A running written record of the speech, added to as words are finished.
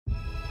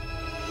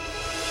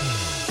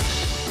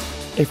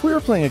If we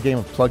were playing a game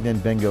of plugged in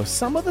bingo,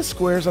 some of the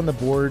squares on the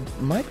board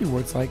might be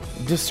words like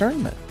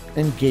discernment,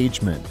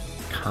 engagement,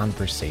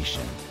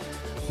 conversation,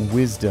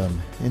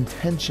 wisdom,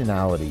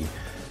 intentionality,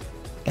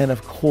 and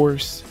of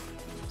course,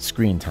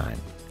 screen time.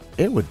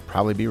 It would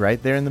probably be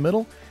right there in the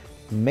middle.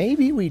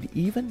 Maybe we'd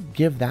even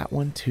give that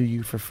one to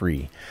you for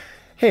free.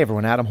 Hey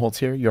everyone, Adam Holtz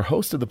here, your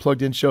host of the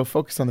Plugged In Show,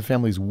 focused on the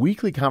family's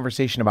weekly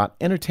conversation about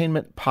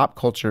entertainment, pop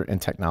culture,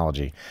 and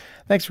technology.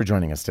 Thanks for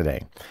joining us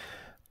today.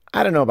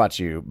 I don't know about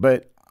you,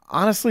 but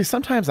honestly,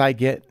 sometimes I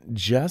get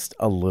just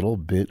a little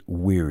bit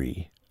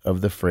weary of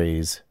the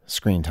phrase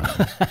screen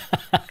time.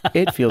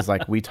 It feels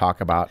like we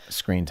talk about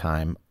screen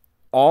time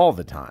all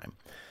the time.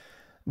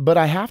 But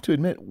I have to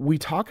admit, we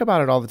talk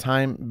about it all the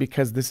time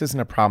because this isn't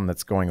a problem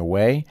that's going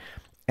away,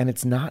 and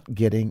it's not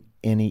getting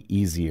any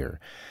easier.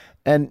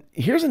 And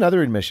here's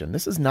another admission.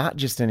 This is not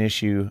just an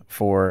issue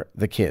for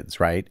the kids,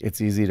 right?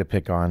 It's easy to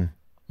pick on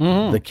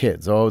the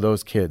kids. Oh,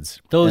 those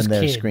kids. Those and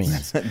their kids.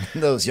 Screens.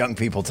 Those young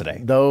people today.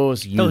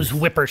 Those youth. Those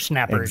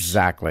whippersnappers.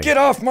 Exactly. Get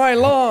off my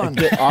lawn.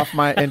 Get off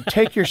my... And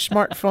take your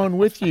smartphone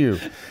with you.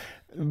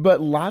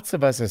 But lots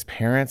of us as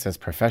parents, as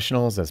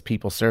professionals, as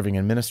people serving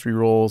in ministry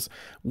roles,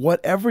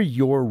 whatever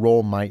your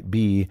role might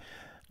be,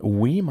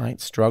 we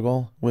might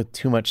struggle with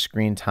too much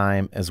screen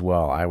time as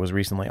well. I was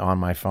recently on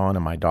my phone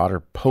and my daughter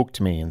poked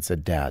me and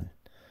said, "Dad,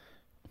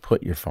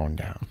 put your phone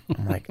down."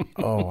 I'm like,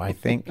 I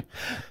think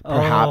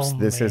perhaps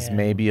this is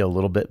maybe a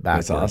little bit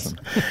backwards. That's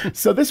awesome.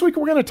 So this week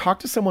we're going to talk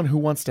to someone who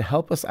wants to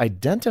help us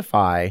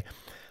identify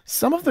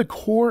some of the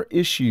core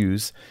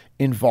issues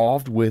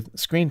involved with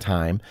screen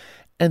time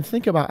and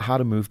think about how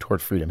to move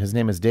toward freedom. His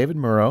name is David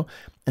Murrow,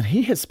 and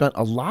he has spent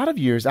a lot of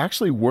years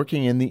actually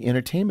working in the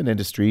entertainment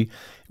industry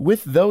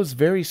with those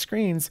very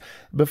screens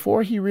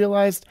before he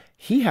realized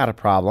he had a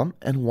problem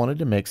and wanted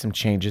to make some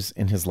changes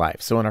in his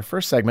life. So in our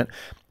first segment,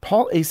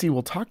 Paul Asay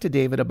will talk to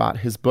David about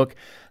his book,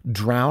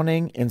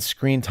 Drowning in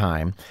Screen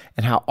Time,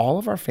 and how all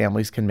of our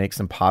families can make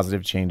some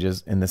positive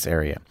changes in this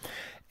area.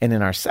 And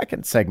in our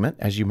second segment,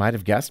 as you might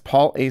have guessed,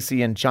 Paul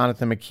Asay and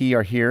Jonathan McKee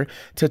are here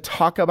to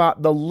talk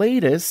about the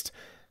latest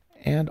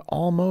and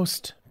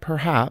almost,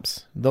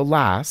 perhaps, the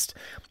last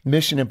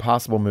Mission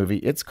Impossible movie.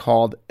 It's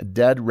called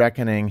Dead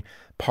Reckoning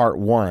Part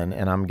 1,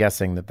 and I'm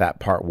guessing that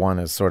Part 1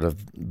 is sort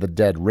of the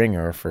dead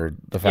ringer for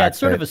the fact that... Yeah, it's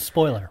sort of a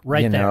spoiler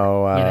right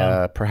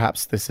there.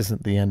 Perhaps this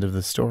isn't the end of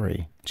the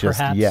story just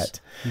perhaps yet.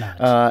 Not.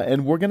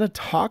 And we're going to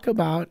talk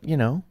about,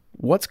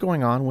 what's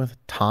going on with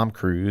Tom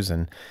Cruise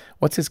and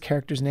what's his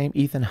character's name?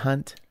 Ethan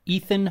Hunt?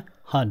 Ethan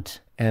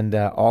Hunt. And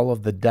all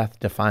of the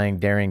death-defying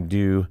daring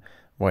do...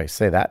 Boy,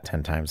 say that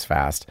 10 times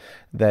fast,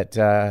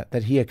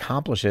 that he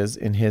accomplishes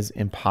in his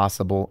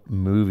impossible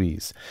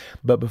movies.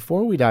 But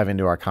before we dive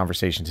into our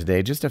conversation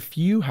today, just a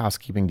few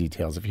housekeeping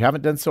details. If you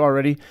haven't done so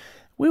already,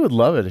 we would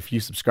love it if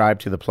you subscribe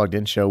to The Plugged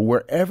In Show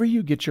wherever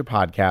you get your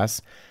podcasts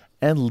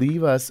and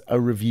leave us a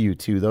review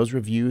too. Those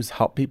reviews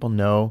help people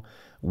know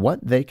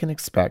what they can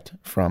expect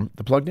from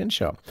The Plugged In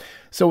Show.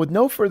 So with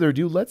no further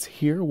ado, let's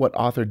hear what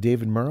author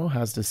David Murrow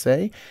has to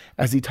say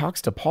as he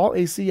talks to Paul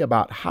Asay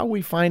about how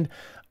we find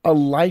a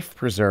life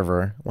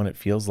preserver when it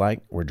feels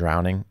like we're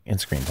drowning in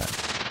screen time.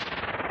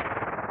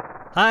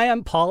 Hi,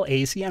 I'm Paul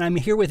Asay, and I'm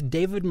here with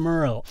David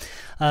Murrow.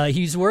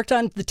 He's worked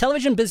on the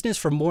television business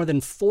for more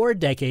than 4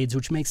 decades,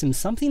 which makes him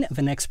something of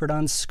an expert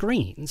on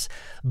screens.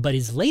 But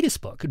his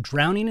latest book,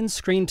 Drowning in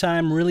Screen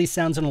Time, really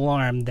sounds an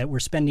alarm that we're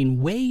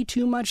spending way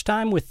too much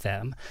time with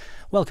them.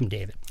 Welcome,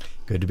 David.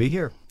 Good to be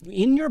here.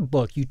 In your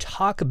book, you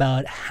talk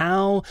about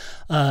how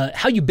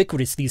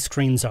ubiquitous these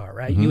screens are,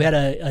 right? Mm-hmm. You had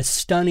a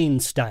stunning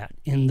stat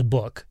in the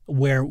book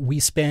where we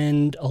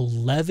spend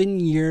 11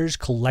 years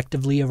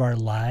collectively of our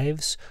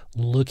lives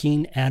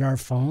looking at our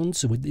phones.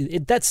 So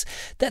that's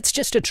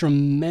just a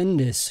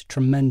tremendous,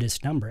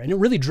 tremendous number. And it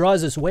really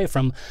draws us away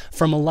from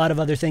a lot of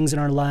other things in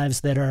our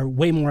lives that are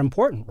way more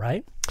important,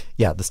 right?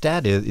 Yeah, the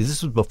stat is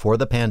this was before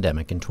the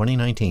pandemic. In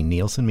 2019,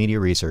 Nielsen Media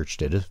Research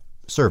did a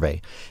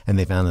survey, and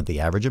they found that the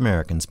average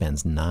American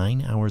spends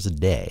 9 hours a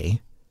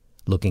day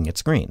looking at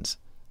screens.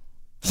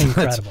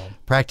 Incredible. That's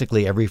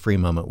practically every free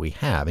moment we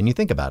have. And you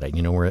think about it,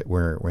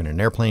 we're in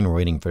an airplane, we're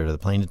waiting for the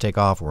plane to take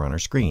off, we're on our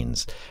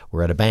screens.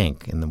 We're at a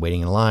bank and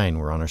waiting in line,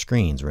 we're on our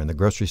screens. We're in the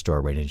grocery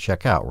store waiting to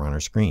check out, we're on our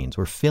screens.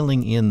 We're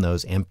filling in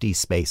those empty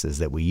spaces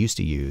that we used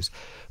to use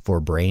for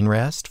brain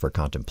rest, for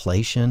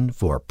contemplation,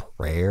 for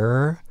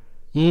prayer.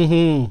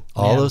 Mm-hmm.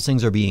 All those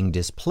things are being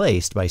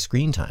displaced by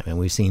screen time. And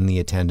we've seen the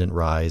attendant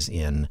rise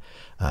in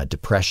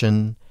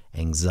depression,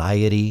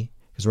 anxiety,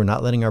 because we're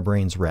not letting our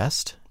brains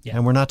rest. Yeah.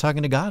 And we're not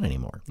talking to God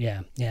anymore.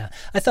 Yeah.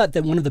 I thought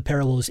that one of the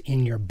parallels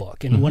in your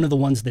book, and one of the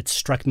ones that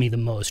struck me the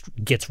most,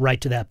 gets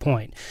right to that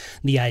point.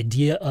 The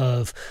idea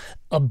of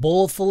a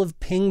bowl full of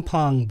ping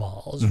pong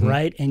balls,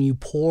 right? And you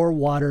pour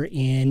water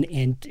in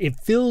and it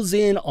fills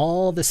in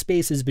all the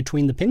spaces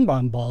between the ping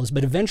pong balls,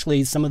 but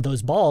eventually some of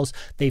those balls,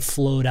 they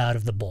float out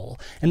of the bowl.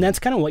 And that's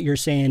kind of what you're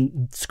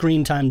saying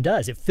screen time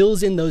does. It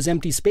fills in those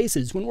empty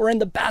spaces when we're in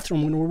the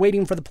bathroom, when we're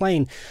waiting for the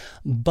plane,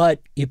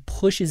 but it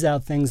pushes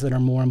out things that are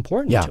more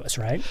important to us,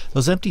 right?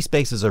 Those empty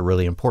spaces are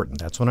really important.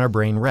 That's when our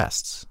brain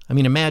rests. I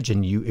mean,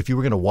 imagine if you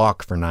were going to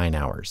walk for 9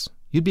 hours,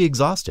 you'd be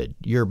exhausted.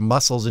 Your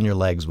muscles in your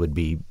legs would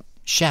be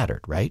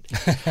shattered, right?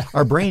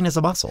 Our brain is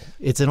a muscle.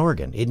 It's an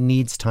organ. It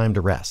needs time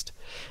to rest.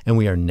 And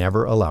we are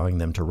never allowing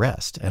them to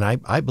rest. And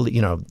I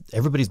believe,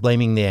 everybody's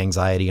blaming the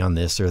anxiety on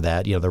this or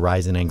that, the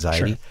rise in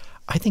anxiety. Sure.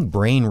 I think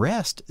brain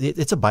rest,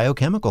 it's a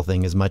biochemical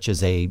thing as much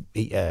as a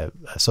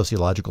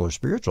sociological or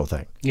spiritual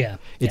thing. Yeah.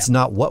 It's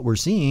not what we're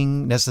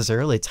seeing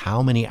necessarily. It's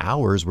how many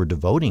hours we're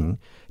devoting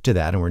to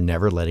that, and we're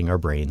never letting our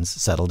brains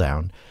settle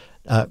down.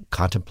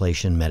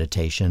 Contemplation,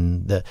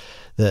 meditation,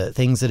 the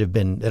things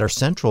that are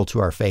central to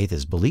our faith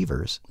as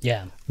believers.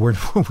 Yeah, we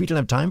don't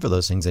have time for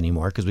those things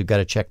anymore because we've got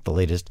to check the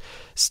latest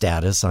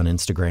status on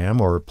Instagram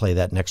or play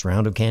that next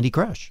round of Candy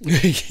Crush.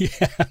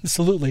 Yeah,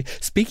 absolutely.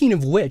 Speaking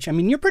of which, I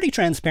mean, you're pretty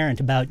transparent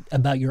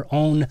about your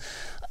own,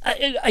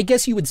 I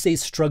guess you would say,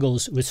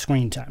 struggles with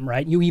screen time,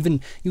 right? You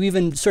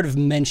even sort of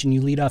mention,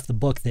 you lead off the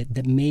book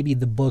that maybe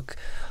the book,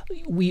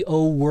 we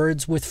owe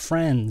Words with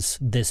Friends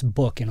this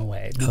book in a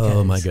way.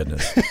 Oh my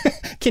goodness.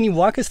 Can you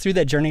walk us through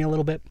that journey a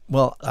little bit?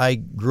 Well, I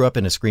grew up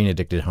in a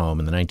screen-addicted home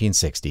in the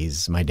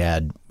 1960s. My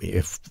dad,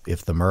 if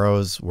the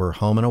Murrows were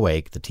home and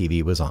awake, the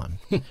TV was on.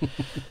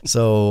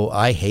 So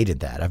I hated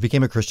that. I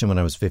became a Christian when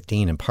I was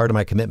 15, and part of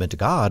my commitment to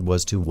God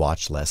was to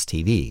watch less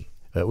TV.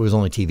 It was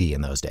only TV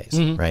in those days,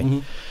 right?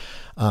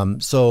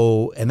 And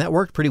that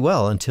worked pretty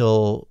well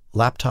until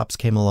laptops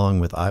came along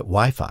with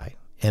Wi-Fi.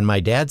 And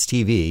my dad's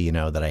TV,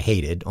 that I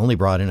hated, only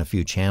brought in a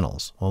few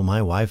channels. Well, my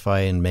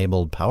Wi-Fi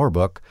enabled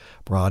PowerBook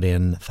brought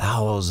in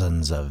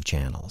thousands of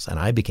channels. And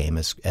I became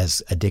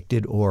as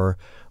addicted or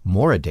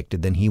more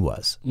addicted than he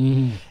was.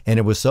 And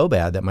it was so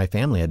bad that my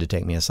family had to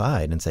take me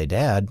aside and say,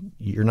 Dad,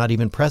 you're not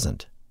even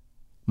present.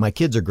 My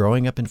kids are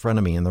growing up in front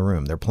of me in the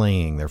room. They're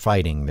playing, they're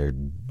fighting, they're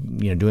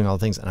doing all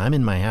the things. And I'm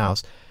in my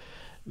house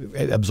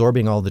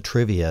absorbing all the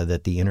trivia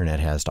that the internet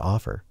has to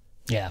offer.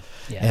 Yeah.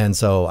 And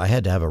so I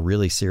had to have a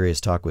really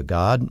serious talk with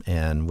God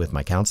and with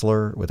a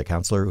counselor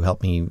who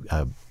helped me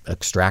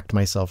extract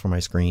myself from my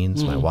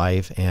screens, my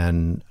wife,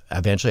 and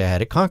eventually I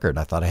had it conquered.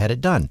 I thought I had it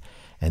done.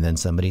 And then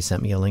somebody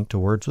sent me a link to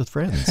Words with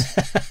Friends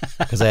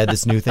because I had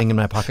this new thing in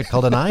my pocket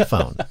called an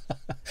iPhone.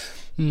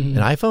 An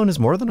iPhone is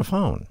more than a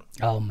phone.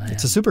 Oh, man.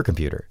 It's a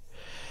supercomputer.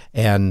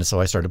 And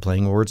so I started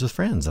playing Words with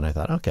Friends, and I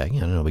thought, okay,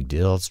 no big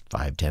deal. It's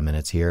 5-10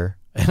 minutes here.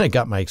 And I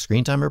got my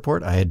screen time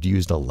report. I had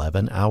used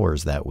 11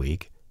 hours that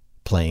week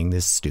playing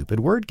this stupid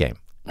word game.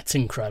 That's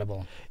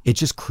incredible. It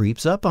just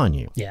creeps up on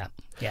you. Yeah.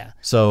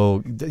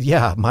 So,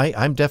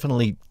 I'm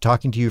definitely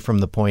talking to you from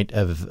the point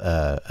of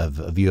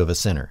view of a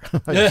sinner,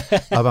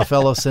 of a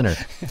fellow sinner.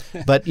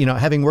 But,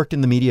 having worked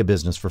in the media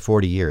business for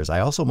 40 years, I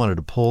also wanted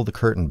to pull the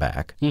curtain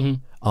back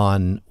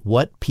on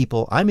what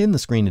I'm in the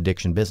screen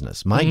addiction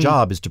business. My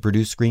job is to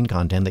produce screen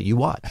content that you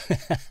watch.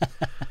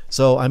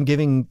 So I'm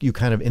giving you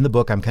in the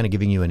book, I'm kind of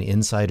giving you an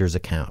insider's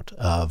account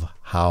of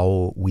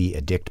how we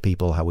addict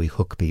people, how we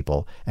hook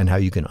people, and how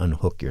you can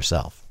unhook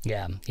yourself.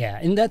 Yeah.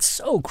 And that's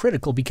so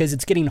critical because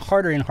it's getting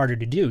harder and harder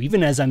to do.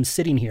 Even as I'm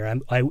sitting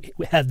here, I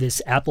have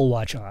this Apple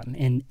Watch on,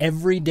 and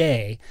every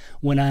day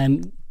when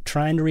I'm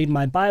trying to read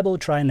my Bible,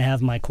 trying to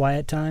have my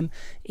quiet time,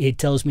 it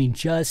tells me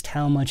just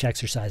how much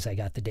exercise I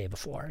got the day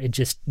before. It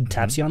just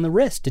taps you on the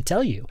wrist to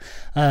tell you.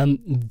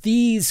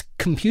 These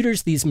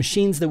computers, these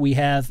machines that we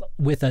have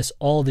with us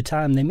all the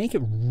time, they make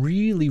it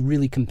really,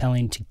 really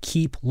compelling to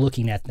keep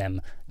looking at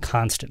them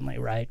constantly,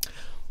 right?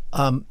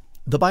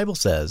 The Bible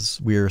says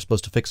we're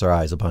supposed to fix our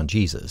eyes upon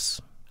Jesus,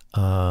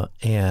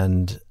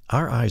 and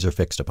our eyes are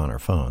fixed upon our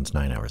phones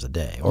 9 hours a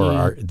day or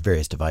our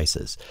various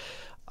devices.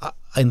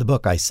 In the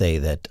book, I say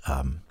that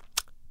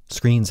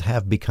screens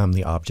have become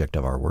the object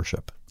of our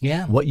worship.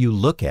 Yeah. What you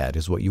look at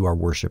is what you are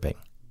worshiping.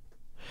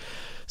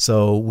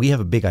 So we have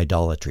a big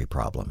idolatry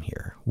problem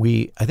here.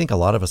 I think a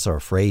lot of us are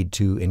afraid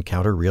to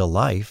encounter real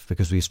life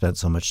because we've spent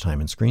so much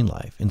time in screen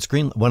life.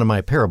 One of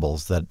my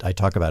parables that I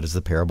talk about is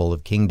the parable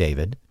of King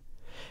David.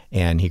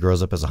 And he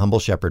grows up as a humble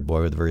shepherd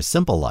boy with a very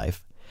simple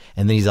life.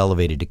 And then he's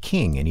elevated to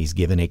king, and he's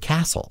given a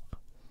castle.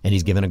 And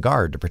he's given a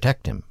guard to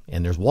protect him.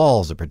 And there's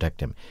walls to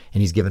protect him.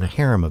 And he's given a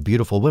harem of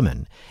beautiful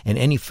women and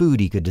any food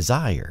he could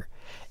desire.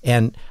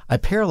 And I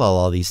parallel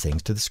all these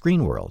things to the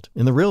screen world.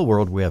 In the real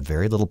world, we have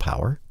very little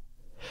power.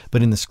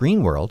 But in the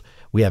screen world,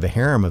 we have a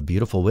harem of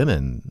beautiful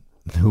women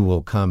who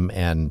will come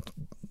and,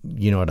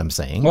 you know what I'm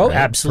saying? Oh, right?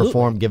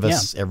 absolutely. Give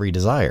us every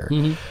desire.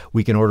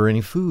 We can order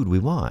any food we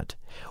want.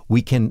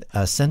 We can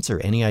censor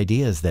any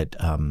ideas that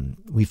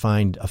we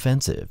find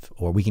offensive,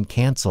 or we can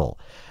cancel.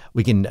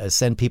 We can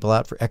send people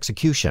out for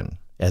execution,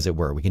 as it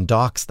were. We can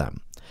dox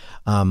them.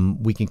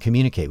 We can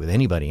communicate with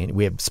anybody. And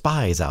we have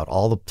spies out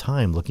all the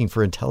time looking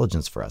for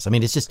intelligence for us. I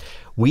mean, it's just,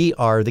 we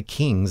are the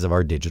kings of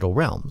our digital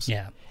realms.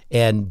 Yeah.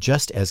 And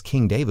just as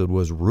King David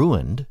was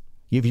ruined,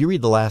 if you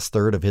read the last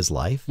third of his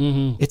life,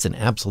 it's an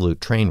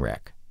absolute train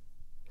wreck.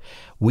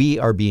 We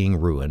are being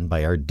ruined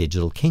by our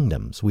digital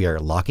kingdoms. We are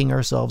locking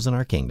ourselves in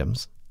our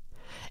kingdoms,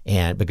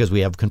 and because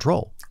we have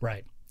control.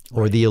 Right.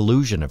 Or the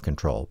illusion of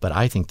control. But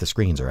I think the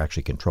screens are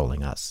actually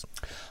controlling us.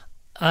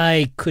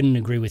 I couldn't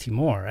agree with you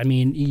more. I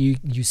mean,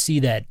 you see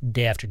that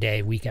day after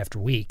day, week after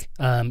week.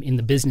 In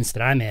the business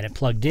that I'm in at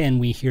Plugged In,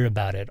 we hear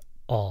about it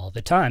all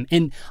the time.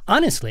 And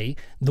honestly,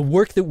 the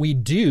work that we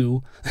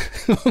do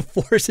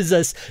forces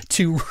us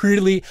to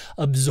really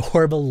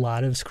absorb a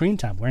lot of screen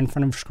time. We're in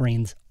front of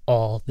screens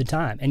all the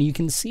time, and you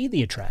can see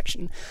the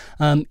attraction.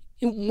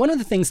 One of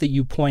the things that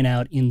you point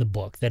out in the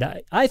book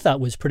that I thought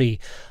was pretty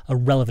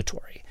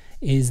revelatory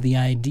is the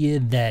idea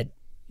that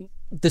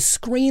the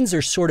screens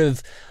are sort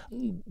of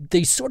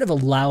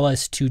allow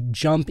us to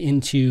jump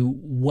into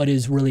what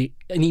is really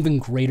an even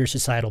greater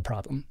societal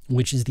problem,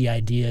 which is the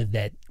idea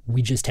that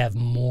we just have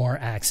more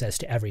access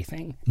to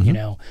everything. You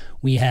know,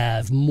 we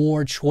have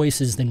more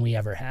choices than we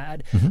ever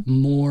had.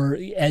 More,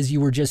 as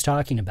you were just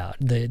talking about,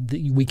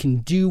 we can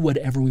do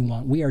whatever we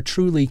want. We are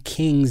truly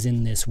kings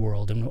in this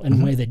world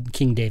in a way that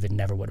King David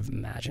never would have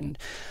imagined.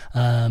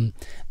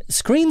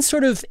 Screens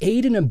sort of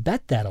aid and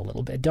abet that a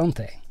little bit, don't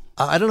they?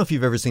 I don't know if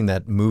you've ever seen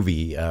that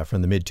movie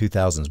from the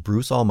mid-2000s,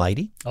 Bruce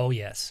Almighty. Oh,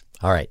 yes.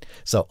 All right.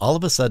 So all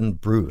of a sudden,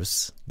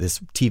 Bruce, this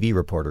TV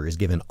reporter, is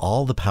given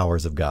all the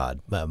powers of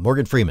God.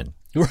 Morgan Freeman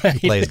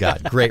plays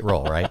God. Great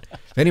role, right?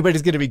 If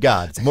anybody's going to be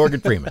God, it's Morgan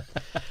Freeman.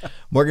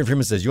 Morgan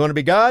Freeman says, you want to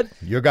be God?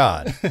 You're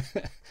God.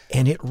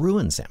 And it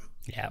ruins him.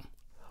 Yeah.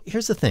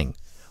 Here's the thing.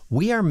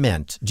 We are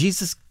meant,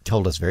 Jesus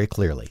told us very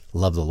clearly,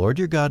 love the Lord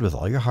your God with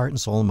all your heart and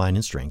soul and mind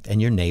and strength,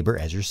 and your neighbor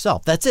as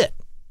yourself. That's it.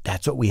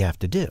 That's what we have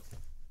to do.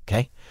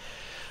 Okay?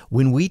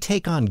 When we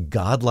take on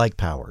godlike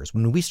powers,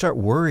 when we start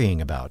worrying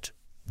about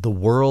the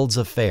world's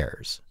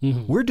affairs,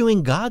 we're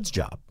doing God's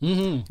job.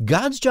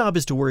 God's job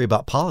is to worry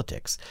about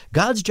politics.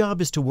 God's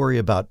job is to worry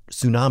about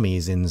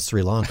tsunamis in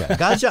Sri Lanka.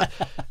 God's job,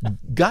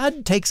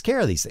 God takes care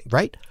of these things,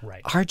 right?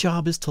 Right. Our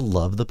job is to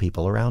love the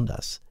people around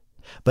us.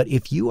 But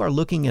if you are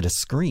looking at a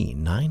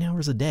screen 9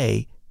 hours a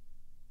day,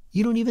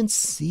 you don't even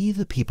see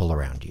the people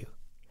around you.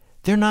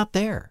 They're not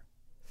there.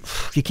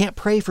 You can't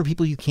pray for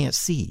people you can't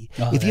see.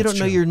 If you don't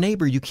know your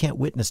neighbor, you can't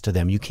witness to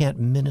them. You can't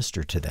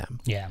minister to them.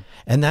 Yeah.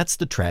 And that's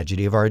the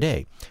tragedy of our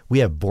day. We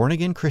have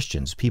born-again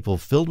Christians, people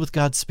filled with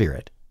God's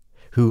Spirit,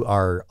 who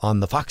are on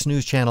the Fox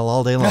News channel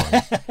all day long,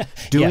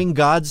 doing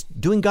God's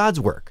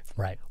work,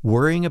 Right.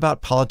 worrying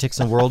about politics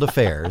and world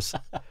affairs,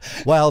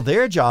 while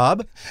their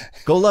job,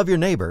 go love your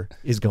neighbor,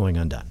 is going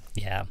undone.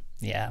 Yeah.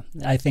 Yeah.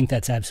 I think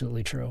that's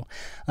absolutely true.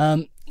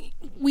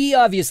 We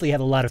obviously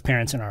have a lot of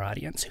parents in our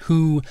audience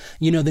who,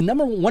 you know,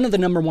 one of the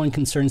number one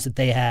concerns that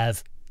they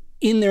have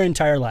in their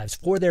entire lives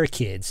for their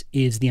kids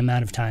is the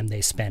amount of time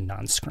they spend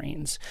on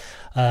screens.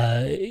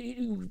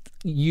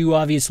 You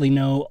obviously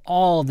know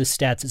all the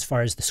stats as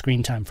far as the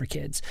screen time for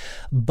kids,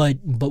 but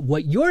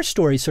what your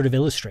story sort of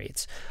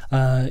illustrates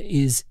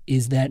is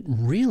that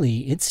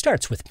really it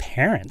starts with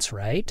parents,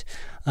 right?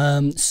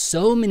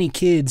 So many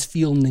kids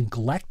feel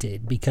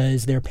neglected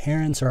because their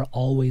parents are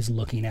always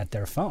looking at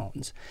their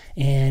phones.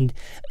 And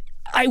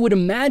I would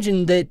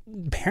imagine that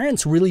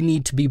parents really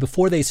need to be,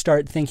 before they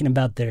start thinking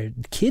about their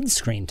kids'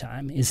 screen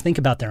time, is think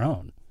about their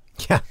own.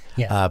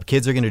 Yeah.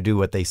 Kids are going to do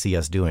what they see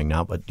us doing,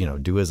 not what,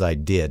 do as I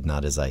did,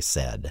 not as I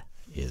said,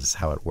 is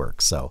how it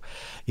works. So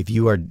if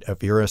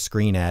you're a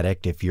screen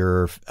addict, if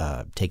you're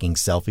taking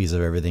selfies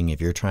of everything,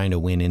 if you're trying to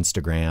win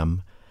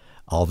Instagram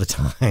all the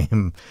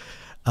time,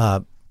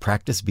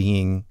 practice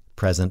being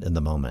present in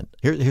the moment.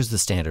 Here's the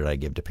standard I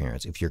give to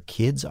parents. If your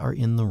kids are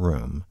in the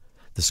room,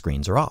 the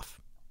screens are off.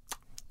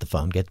 The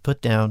phone gets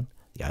put down,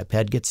 the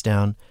iPad gets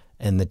down,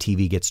 and the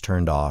TV gets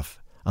turned off,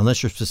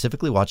 unless you're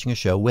specifically watching a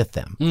show with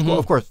them. Well,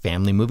 of course,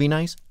 family movie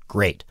nights,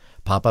 great.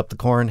 Pop up the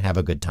corn, have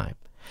a good time.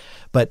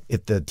 But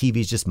if the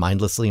TV's just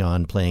mindlessly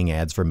on playing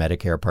ads for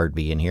Medicare Part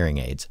B and hearing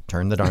aids,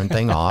 turn the darn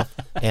thing off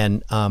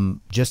and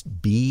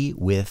just be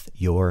with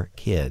your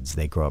kids.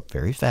 They grow up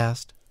very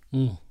fast,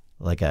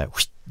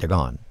 they're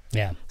gone.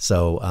 Yeah.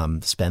 So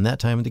spend that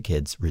time with the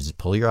kids,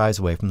 pull your eyes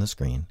away from the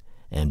screen,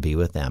 and be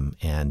with them,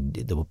 and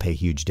it will pay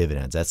huge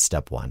dividends. That's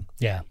step one.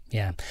 Yeah,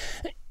 yeah.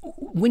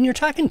 When you're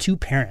talking to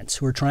parents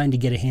who are trying to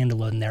get a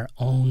handle on their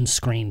own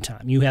screen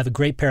time, you have a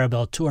great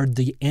parable toward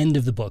the end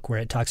of the book where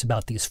it talks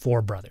about these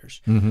four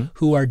brothers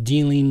who are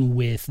dealing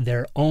with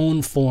their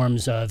own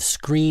forms of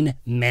screen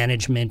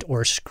management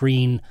or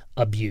screen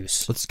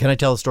abuse. Can I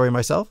tell a story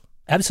myself?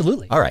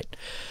 Absolutely. All right.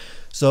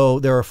 So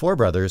there are four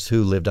brothers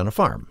who lived on a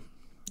farm.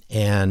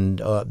 And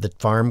the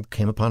farm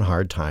came upon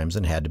hard times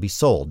and had to be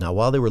sold. Now,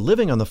 while they were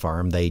living on the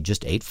farm, they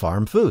just ate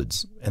farm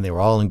foods. And they were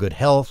all in good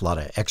health, a lot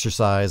of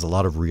exercise, a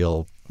lot of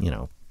real,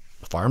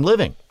 farm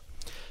living.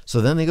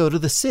 So then they go to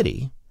the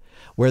city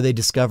where they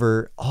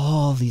discover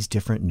all these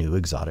different new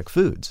exotic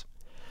foods.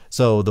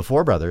 So the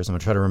four brothers, I'm going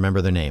to try to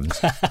remember their names.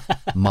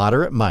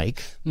 Moderate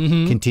Mike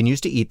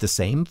continues to eat the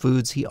same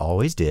foods he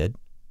always did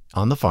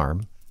on the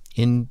farm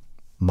in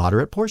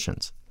moderate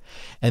portions.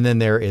 And then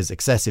there is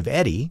Excessive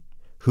Eddie,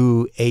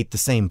 who ate the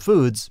same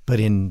foods, but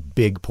in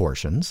big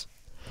portions.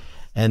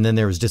 And then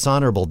there was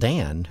Dishonorable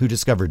Dan, who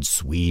discovered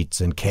sweets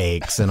and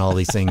cakes and all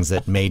these things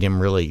that made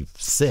him really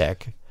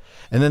sick.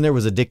 And then there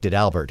was Addicted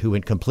Albert, who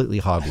went completely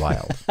hog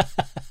wild.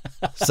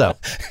 So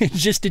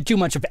just did too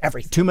much of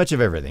everything. Too much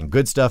of everything.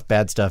 Good stuff,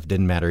 bad stuff,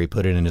 didn't matter. He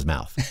put it in his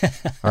mouth.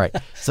 All right.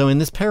 So in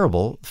this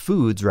parable,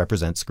 foods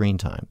represent screen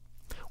time.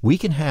 We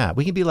can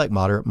be like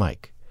Moderate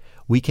Mike.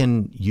 We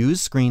can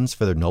use screens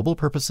for their noble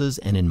purposes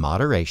and in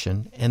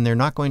moderation, and they're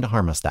not going to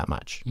harm us that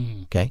much.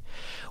 Okay.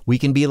 We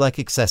can be like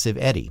Excessive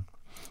Eddie.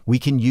 We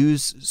can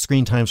use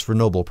screen times for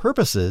noble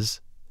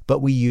purposes, but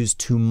we use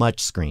too much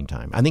screen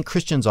time. I think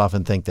Christians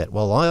often think that,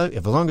 well, if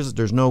as long as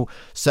there's no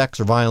sex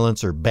or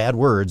violence or bad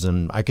words,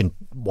 and I can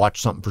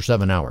watch something for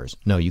 7 hours.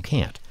 No, you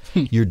can't.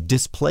 You're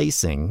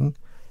displacing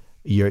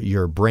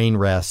your brain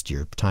rest,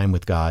 your time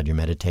with God, your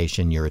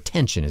meditation, your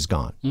attention is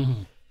gone.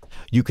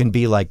 You can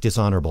be like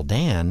Dishonorable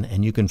Dan,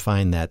 and you can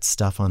find that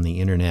stuff on the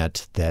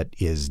internet that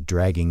is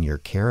dragging your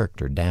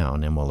character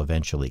down and will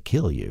eventually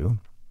kill you,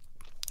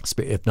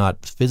 if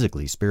not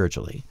physically,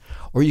 spiritually.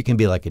 Or you can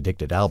be like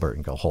Addicted Albert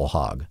and go whole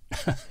hog.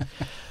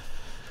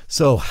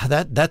 So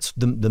that's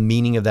the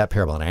meaning of that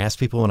parable. And I ask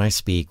people when I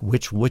speak,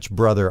 which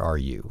brother are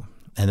you?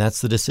 And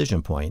that's the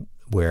decision point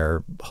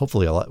where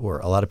hopefully a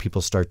lot of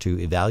people start to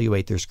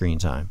evaluate their screen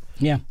time.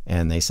 Yeah.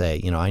 And they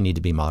say, I need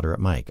to be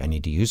Moderate Mike. I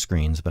need to use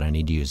screens, but I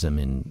need to use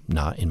them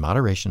not in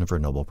moderation and for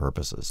noble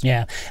purposes.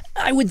 Yeah.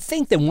 I would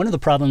think that one of the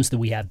problems that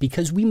we have,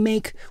 because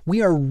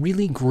we are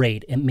really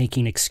great at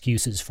making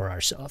excuses for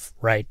ourselves,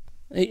 right?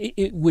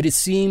 It would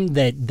seem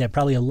that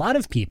probably a lot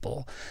of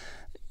people,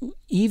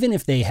 even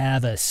if they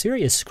have a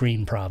serious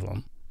screen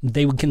problem,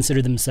 they would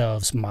consider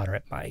themselves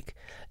Moderate Mike.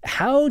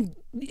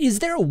 Is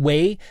there a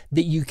way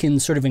that you can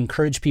sort of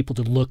encourage people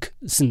to look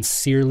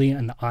sincerely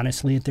and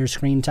honestly at their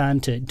screen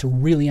time to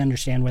really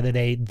understand whether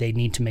they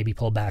need to maybe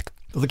pull back?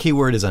 Well, the key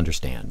word is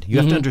understand. You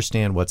have to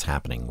understand what's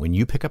happening. When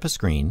you pick up a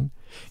screen,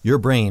 your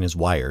brain is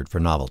wired for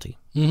novelty.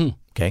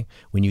 Okay?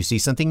 When you see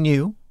something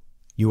new,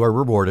 you are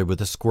rewarded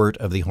with a squirt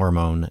of the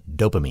hormone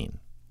dopamine,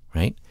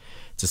 right?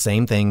 It's the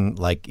same thing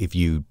like if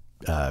you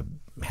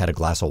had a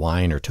glass of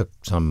wine or took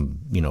some,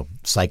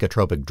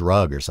 psychotropic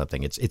drug or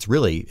something. It's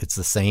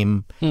the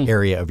same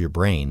area of your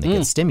brain that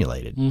gets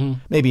stimulated.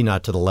 Maybe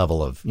not to the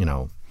level of,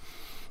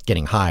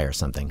 getting high or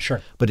something.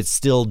 Sure. But it's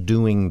still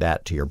doing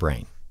that to your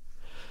brain.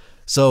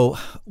 So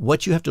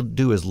what you have to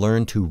do is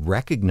learn to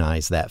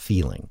recognize that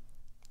feeling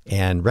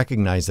and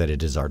recognize that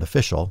it is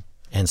artificial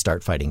and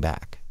start fighting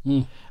back.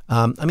 I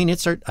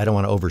don't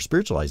want to over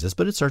spiritualize this,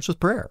 but it starts with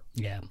prayer.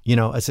 Yeah.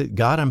 I said,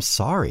 God, I'm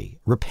sorry.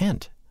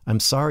 Repent. I'm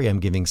sorry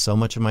I'm giving so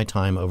much of my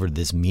time over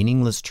this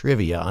meaningless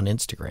trivia on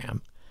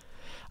Instagram.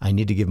 I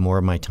need to give more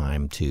of my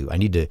time I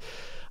need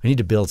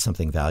to build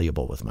something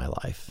valuable with my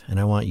life. And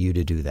I want you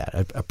to do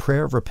that. A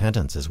prayer of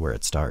repentance is where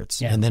it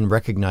starts. Yeah. And then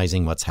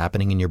recognizing what's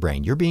happening in your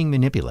brain. You're being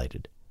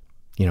manipulated.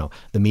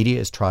 The media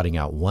is trotting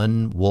out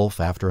one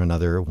wolf after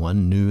another,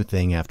 one new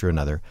thing after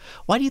another.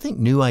 Why do you think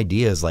new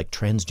ideas like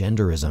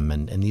transgenderism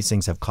and these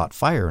things have caught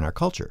fire in our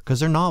culture? Because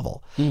they're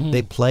novel.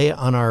 They play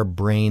on our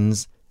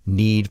brain's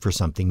need for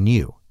something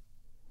new.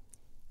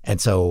 And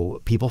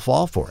so people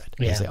fall for it.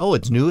 Yeah. They say, oh,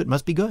 it's new, it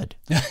must be good.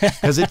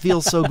 Because it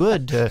feels so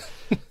good to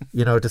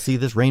see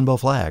this rainbow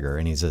flag or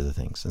any of these other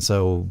things. And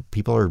so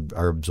people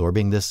are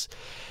absorbing this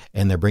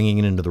and they're bringing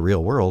it into the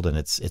real world, and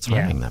it's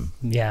harming them.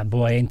 Yeah,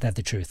 boy, ain't that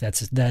the truth.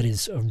 That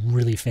is a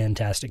really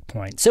fantastic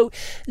point. So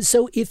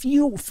if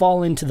you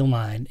fall into the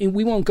line, and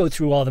we won't go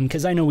through all of them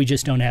because I know we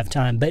just don't have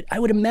time, but I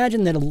would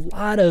imagine that a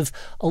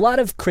lot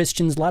of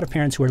Christians, a lot of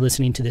parents who are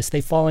listening to this,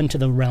 they fall into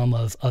the realm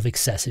of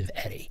Excessive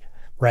Eddie.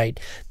 Right?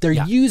 They're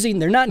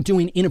not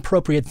doing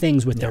inappropriate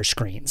things with their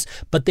screens,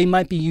 but they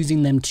might be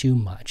using them too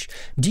much.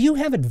 Do you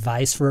have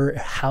advice for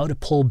how to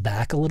pull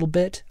back a little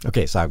bit?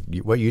 Okay, so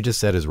what you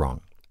just said is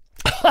wrong.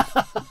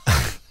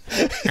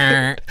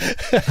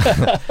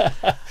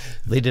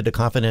 They did a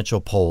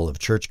confidential poll of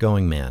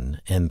church-going men,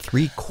 and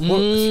three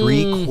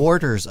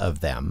quarters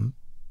of them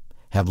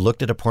have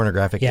looked at a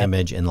pornographic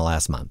image in the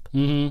last month.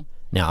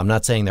 Now, I'm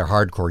not saying they're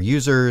hardcore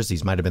users.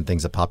 These might have been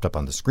things that popped up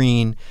on the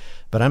screen.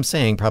 But I'm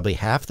saying probably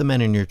half the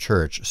men in your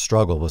church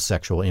struggle with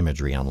sexual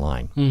imagery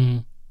online.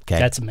 Okay?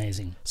 That's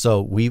amazing.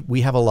 So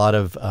we have a lot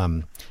of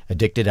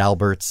addicted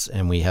Alberts,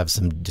 and we have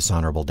some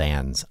dishonorable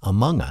Dans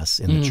among us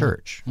in the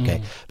church.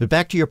 Okay, But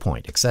back to your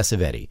point,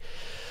 Excessive Eddie.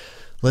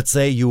 Let's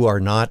say you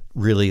are not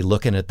really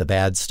looking at the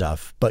bad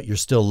stuff, but you're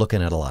still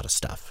looking at a lot of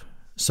stuff.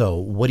 So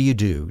what do you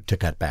do to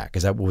cut back?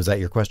 Was that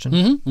your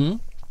question?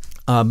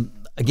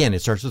 Again,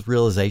 it starts with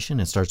realization,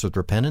 it starts with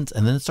repentance,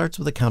 and then it starts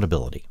with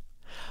accountability.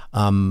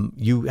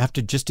 You have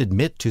to just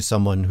admit to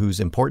someone who's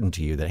important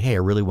to you that, hey, I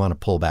really want to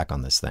pull back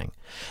on this thing.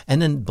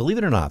 And then, believe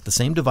it or not, the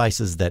same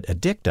devices that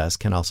addict us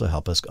can also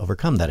help us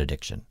overcome that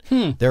addiction.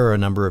 There are a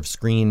number of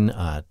screen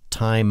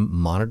time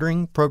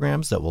monitoring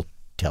programs that will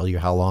tell you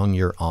how long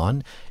you're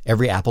on.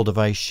 Every Apple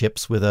device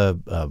ships with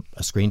a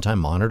screen time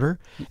monitor.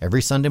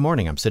 Every Sunday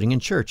morning, I'm sitting in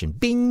church and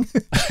bing,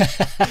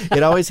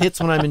 it always hits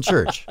when I'm in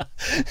church.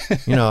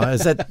 You know,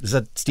 is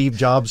that Steve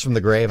Jobs from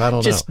the grave? I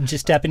don't know.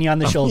 Just tapping you on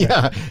the shoulder.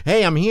 Yeah.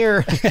 Hey, I'm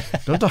here.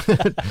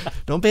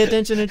 Don't pay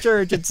attention in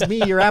church. It's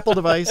me, your Apple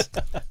device.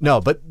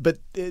 No, but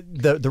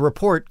the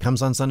report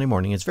comes on Sunday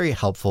morning. It's very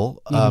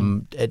helpful,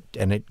 and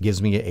it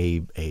gives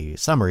me a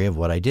summary of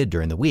what I did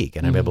during the week,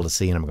 and I'm able to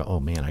see, and I'm going,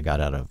 oh man, I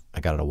got out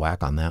of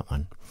whack on that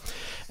one.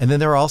 And then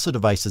there are also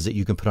devices that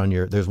you can put on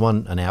there's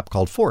an app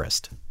called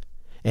Forest.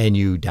 And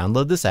you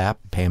download this app,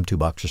 pay them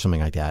 $2 or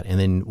something like that. And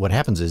then what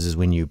happens is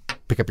when you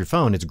pick up your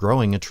phone, it's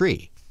growing a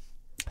tree.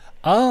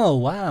 Oh,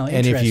 wow.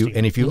 Interesting.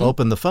 And if you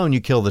open the phone,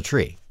 you kill the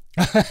tree.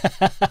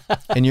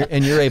 and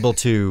you're able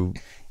to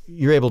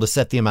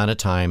set the amount of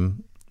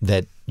time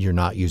that you're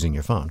not using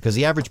your phone. Because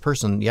the average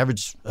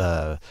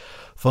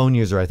phone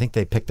user, I think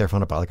they pick their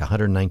phone up like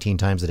 119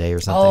 times a day or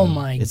something. Oh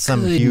my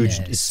goodness.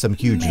 It's some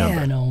huge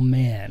number. Oh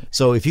man.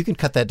 So if you can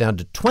cut that down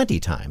to 20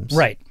 times,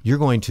 right, you're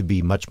going to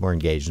be much more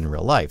engaged in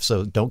real life.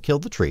 So don't kill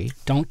the tree.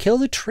 Don't kill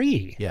the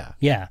tree. Yeah.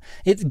 Yeah.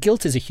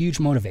 Guilt is a huge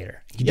motivator.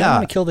 You don't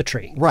want to kill the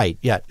tree. Right.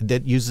 Yeah.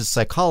 That uses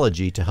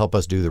psychology to help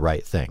us do the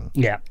right thing.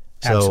 Yeah.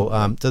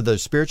 So to the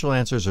spiritual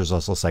answers, there's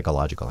also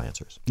psychological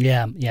answers.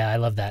 Yeah. Yeah. I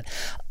love that.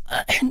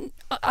 And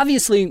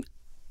obviously,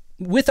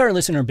 with our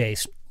listener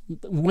base,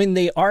 when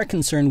they are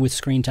concerned with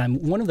screen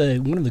time, one of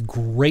the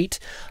great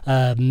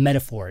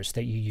metaphors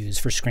that you use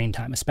for screen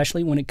time,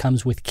 especially when it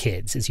comes with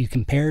kids, is you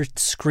compare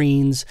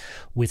screens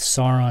with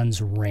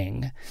Sauron's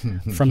ring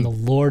from the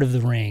Lord of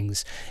the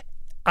Rings.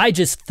 I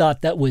just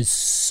thought that was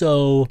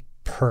so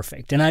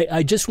perfect, and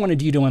I just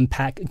wanted you to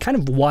unpack kind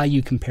of why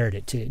you compared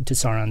it to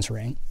Sauron's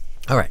ring.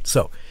 All right,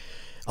 so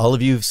all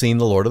of you have seen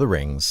The Lord of the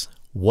Rings.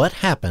 What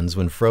happens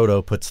when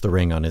Frodo puts the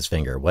ring on his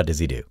finger? What does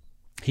he do?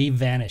 He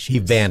vanishes. He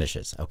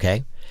vanishes,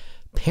 okay?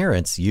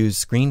 Parents use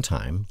screen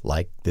time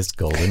like this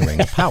golden ring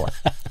of power.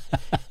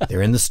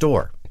 They're in the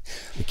store.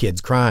 The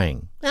kid's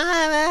crying.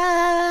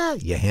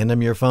 You hand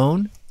them your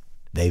phone,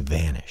 they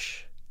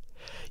vanish.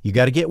 You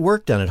got to get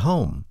work done at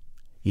home.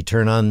 You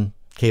turn on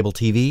cable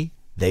TV,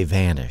 they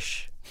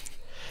vanish.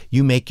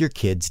 You make your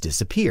kids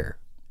disappear.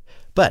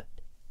 But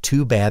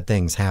two bad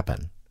things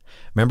happen.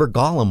 Remember,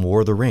 Gollum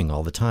wore the ring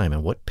all the time,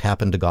 and what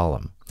happened to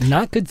Gollum?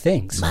 Not good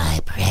things. My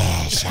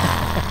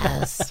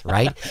precious,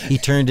 right? He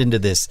turned into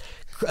this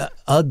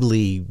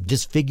ugly,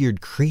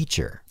 disfigured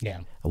creature. Yeah.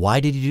 Why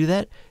did he do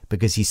that?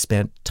 Because he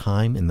spent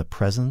time in the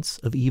presence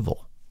of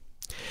evil.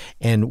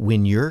 And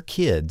when your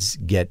kids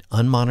get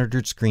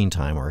unmonitored screen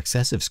time or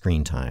excessive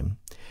screen time,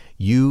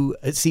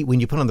 when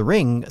you put on the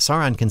ring,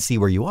 Sauron can see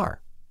where you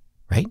are,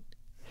 right?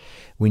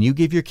 When you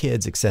give your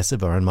kids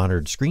excessive or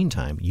unmonitored screen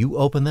time, you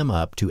open them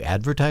up to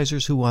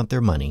advertisers who want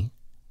their money,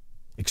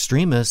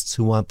 extremists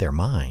who want their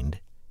mind,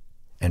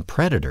 and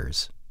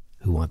predators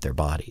who want their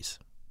bodies.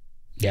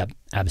 Yep,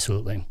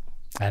 absolutely.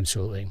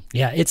 Absolutely.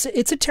 Yeah, it's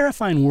a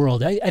terrifying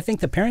world. I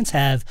think the parents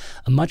have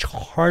a much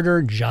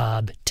harder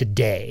job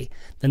today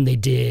than they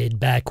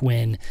did back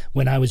when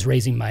I was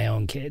raising my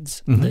own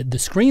kids. Mm-hmm. The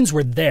screens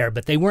were there,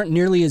 but they weren't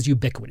nearly as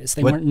ubiquitous.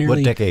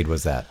 What decade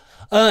was that?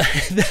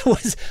 That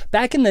was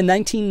back in the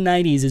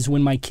 1990s is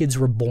when my kids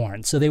were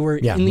born. So they were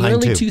in the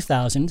early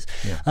 2000s.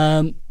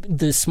 Yeah.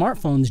 The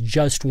smartphones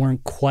just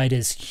weren't quite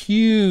as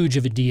huge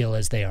of a deal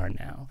as they are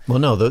now. Well,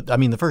 no.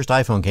 The first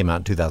iPhone came out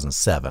in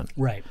 2007.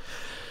 Right.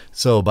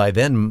 So by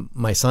then,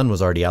 my son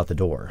was already out the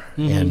door,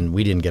 and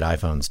we didn't get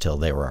iPhones till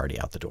they were already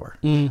out the door.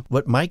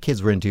 What my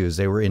kids were into is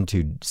they were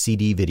into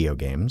CD video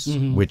games,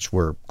 which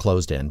were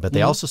closed in, but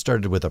they also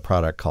started with a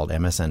product called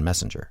MSN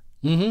Messenger.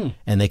 And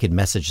they could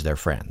message their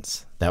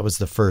friends. That was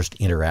the first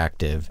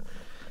interactive.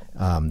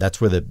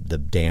 That's where the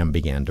dam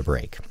began to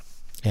break.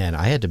 And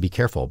I had to be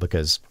careful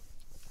because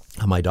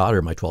my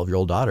daughter, my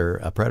 12-year-old daughter,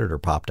 a predator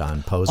popped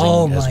on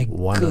posing as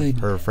one of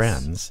her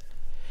friends.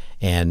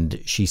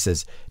 And she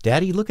says,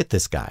 "Daddy, look at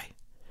this guy.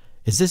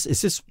 Is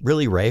this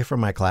really Ray from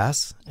my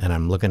class?" And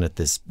I'm looking at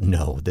this.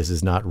 No, this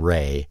is not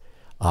Ray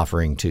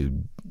offering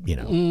to,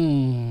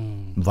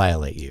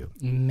 violate you.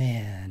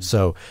 Man.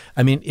 So,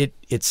 I mean,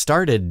 it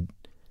started...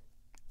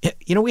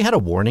 we had a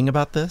warning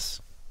about this.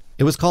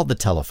 It was called the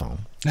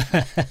telephone.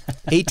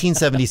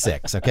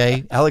 1876,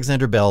 okay?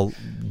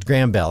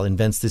 Graham Bell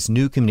invents this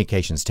new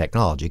communications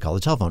technology called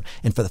the telephone.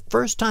 And for the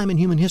first time in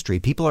human history,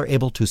 people are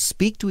able to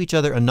speak to each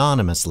other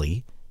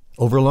anonymously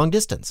over a long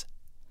distance.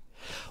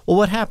 Well,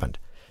 what happened?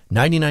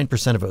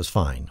 99% of it was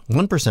fine.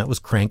 1% was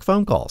crank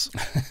phone calls,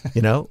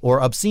 or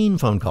obscene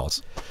phone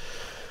calls.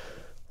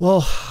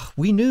 Well,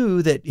 we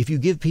knew that if you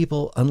give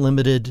people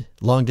unlimited,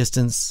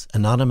 long-distance,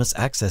 anonymous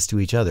access to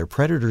each other,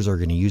 predators are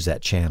going to use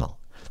that channel.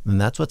 And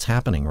that's what's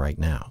happening right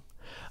now.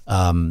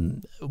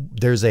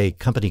 There's a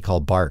company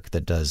called Bark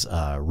that does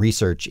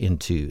research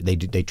into,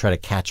 they try to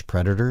catch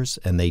predators,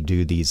 and they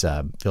do these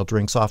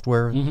filtering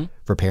software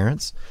for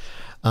parents.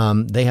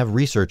 They have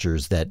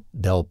researchers that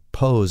they'll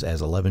pose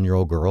as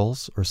 11-year-old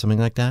girls or something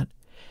like that.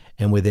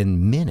 And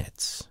within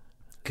minutes...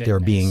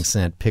 They're being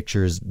sent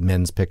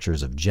men's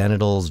pictures of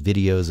genitals,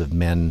 videos of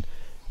men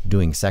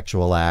doing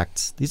sexual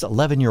acts. These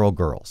 11-year-old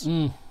girls.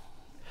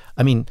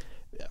 I mean,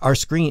 our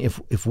screen,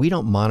 if we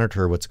don't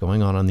monitor what's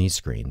going on these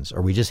screens,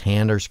 or we just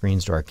hand our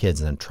screens to our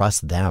kids and then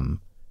trust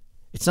them,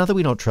 it's not that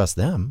we don't trust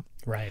them.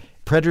 Right.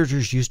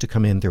 Predators used to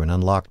come in through an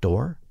unlocked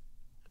door.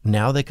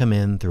 Now they come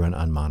in through an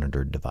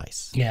unmonitored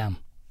device. Yeah.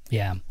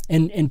 Yeah.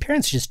 And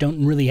parents just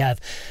don't really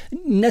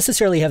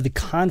necessarily have the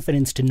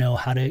confidence to know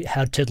how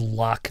to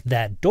lock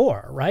that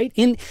door, right?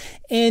 And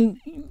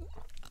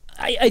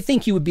I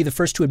think you would be the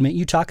first to admit,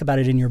 you talk about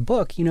it in your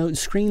book,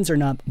 screens are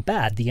not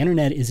bad. The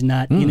internet is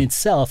not in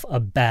itself a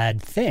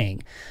bad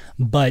thing,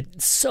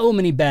 but so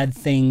many bad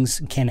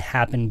things can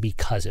happen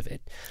because of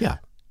it. Yeah.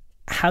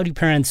 How do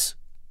parents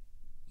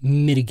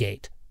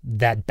mitigate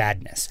that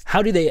badness?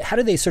 How do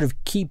they sort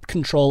of keep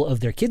control of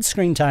their kids'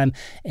 screen time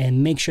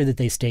and make sure that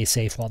they stay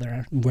safe while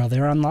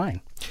they're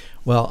online?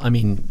 Well, I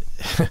mean,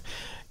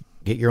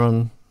 get your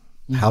own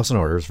house in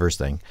order is first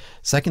thing.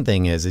 Second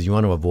thing is you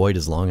want to avoid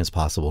as long as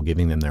possible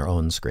giving them their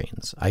own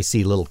screens. I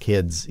see little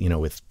kids,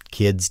 with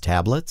kids'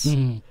 tablets.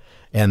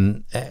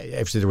 And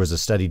actually there was a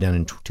study done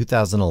in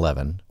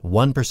 2011.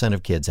 1%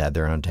 of kids had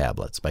their own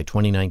tablets. By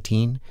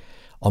 2019,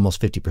 almost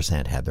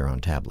 50% had their own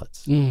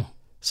tablets.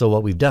 So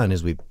what we've done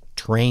is we've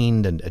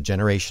trained a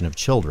generation of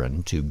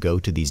children to go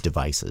to these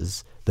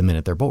devices the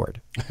minute they're bored,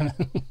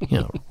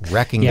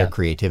 wrecking their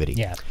creativity.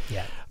 Yeah.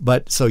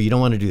 But so you don't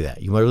want to do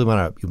that. You really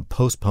want to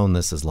postpone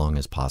this as long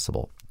as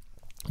possible.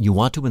 You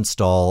want to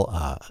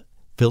install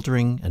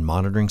filtering and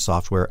monitoring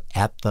software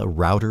at the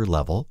router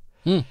level.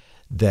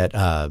 That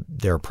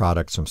there are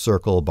products from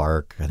Circle,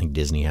 Bark, I think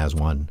Disney has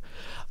one,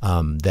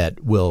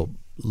 that will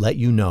let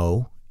you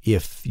know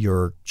if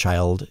your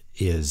child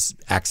is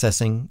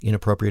accessing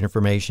inappropriate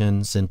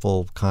information,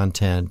 sinful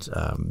content,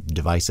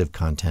 divisive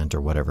content,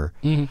 or whatever.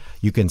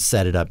 You can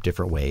set it up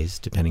different ways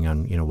depending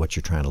on what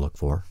you're trying to look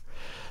for.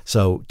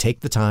 So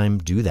take the time,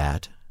 do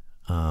that,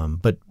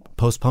 but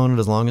postpone it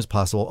as long as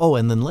possible. Oh,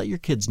 and then let your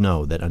kids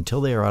know that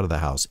until they are out of the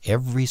house,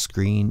 every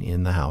screen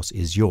in the house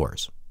is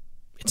yours.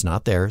 It's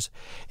not theirs,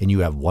 and you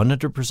have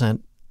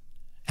 100%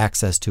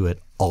 access to it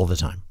all the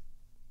time.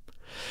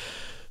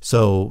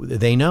 So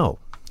they know.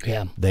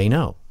 Yeah. They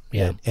know.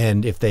 Yeah.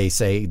 And if they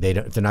say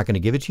if they're not going to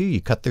give it to you, you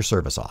cut their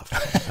service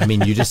off. I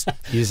mean, you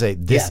say,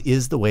 this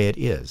is the way it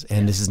is.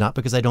 And this is not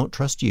because I don't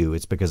trust you.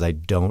 It's because I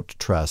don't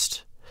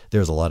trust.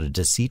 There's a lot of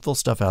deceitful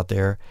stuff out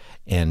there,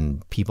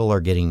 and people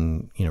are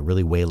getting,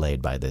 really waylaid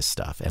by this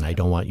stuff. And I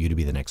don't want you to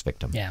be the next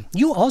victim. Yeah.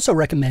 You also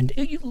recommend,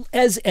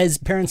 as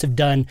parents have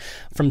done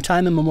from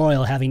time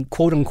immemorial, having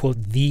quote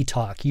unquote the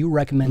talk, you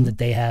recommend that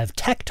they have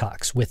tech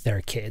talks with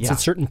their kids at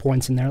certain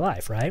points in their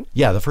life, right?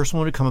 Yeah. The first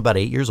one would come about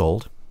 8 years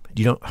old.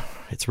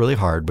 It's really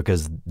hard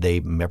because they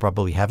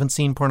probably haven't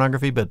seen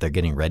pornography, but they're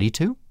getting ready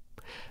to.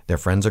 Their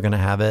friends are going to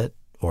have it,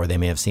 or they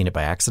may have seen it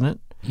by accident.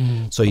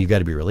 So you've got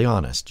to be really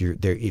honest.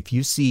 If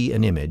you see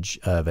an image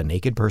of a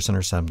naked person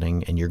or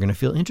something, and you're going to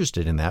feel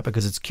interested in that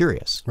because it's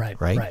curious.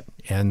 Right.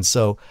 And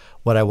so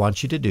what I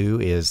want you to do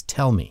is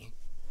tell me.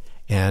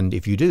 And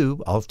if you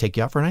do, I'll take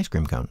you out for an ice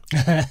cream cone.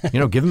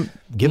 Give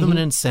them an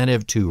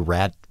incentive to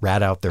rat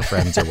out their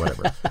friends or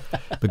whatever,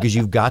 because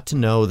you've got to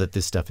know that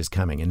this stuff is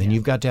coming. And then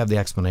you've got to have the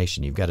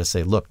explanation. You've got to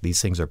say, look,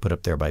 these things are put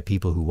up there by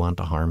people who want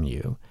to harm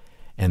you,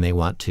 and they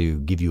want to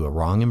give you a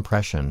wrong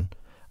impression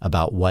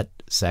about what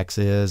sex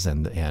is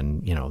and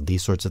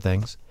these sorts of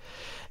things.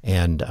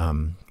 And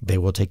they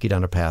will take you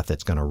down a path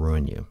that's going to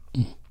ruin you.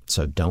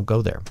 So don't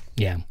go there.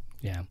 Yeah.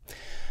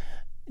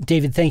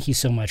 David, thank you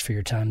so much for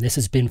your time. This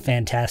has been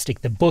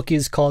fantastic. The book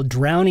is called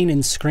Drowning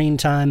in Screen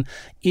Time.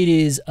 It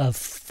is a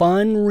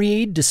fun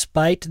read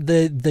despite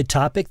the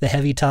topic, the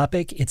heavy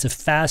topic. It's a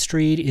fast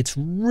read. It's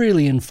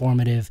really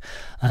informative.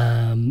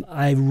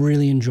 I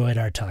really enjoyed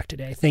our talk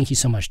today. Thank you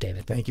so much,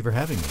 David. Thank you for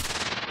having me.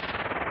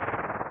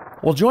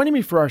 Well, joining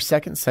me for our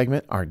second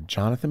segment are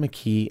Jonathan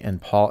McKee and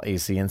Paul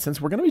Acey. And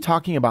since we're going to be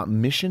talking about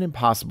Mission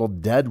Impossible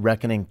Dead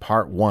Reckoning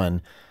Part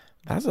 1,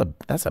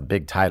 that's a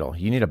big title.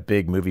 You need a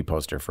big movie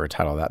poster for a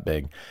title that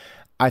big.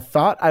 I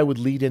thought I would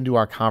lead into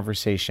our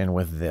conversation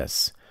with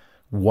this.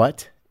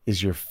 What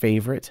is your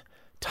favorite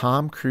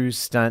Tom Cruise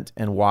stunt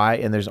and why?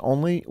 And there's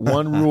only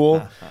one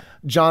rule.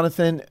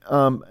 Jonathan,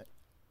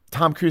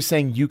 Tom Cruise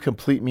saying "you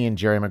complete me" and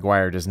Jerry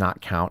Maguire does not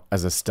count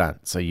as a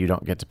stunt, so you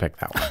don't get to pick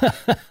that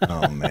one.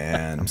 Oh,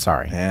 man. I'm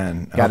sorry.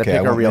 Man. Got to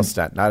pick a real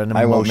stunt, not an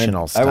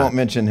emotional stunt. I won't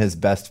mention his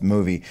best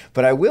movie,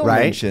 but I will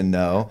mention,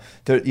 though,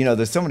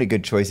 there's so many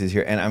good choices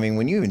here. And I mean,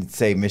 when you even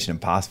say Mission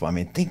Impossible, I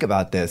mean, think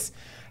about this.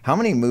 How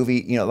many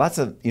lots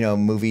of,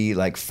 movie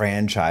like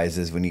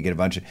franchises, when you get a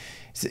bunch of,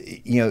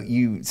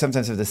 you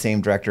sometimes have the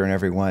same director in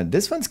every one.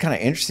 This one's kind of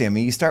interesting. I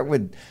mean, you start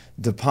with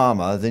De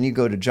Palma, then you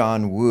go to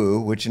John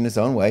Woo, which in his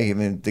own way, I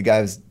mean, the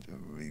guy's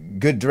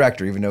good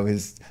director, even though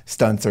his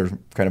stunts are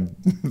kind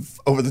of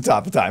over the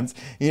top at times.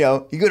 You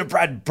go to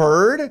Brad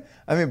Bird.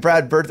 I mean,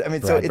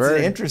 so it's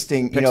an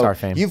interesting, Pixar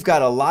fame. You've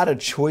got a lot of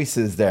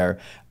choices there.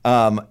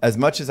 As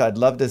much as I'd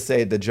love to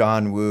say the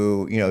John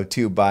Woo,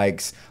 two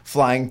bikes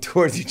flying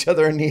towards each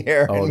other in the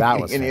air. Oh,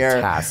 that was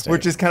fantastic.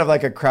 Which is kind of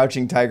like a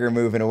Crouching Tiger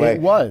move in a way.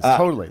 It was,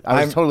 totally.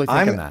 I was totally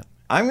thinking that.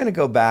 I'm going to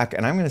go back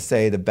and I'm going to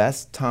say the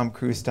best Tom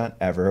Cruise stunt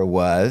ever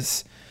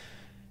was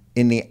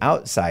in The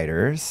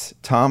Outsiders.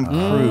 Tom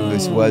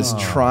Cruise was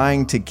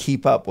trying to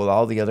keep up with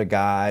all the other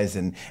guys,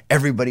 and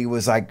everybody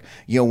was like,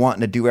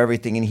 wanting to do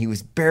everything, and he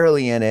was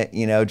barely in it,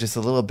 just a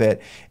little bit.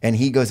 And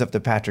he goes up to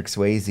Patrick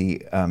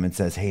Swayze and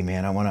says, "Hey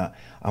man, I want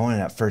in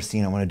that first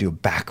scene, I want to do a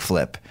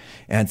backflip."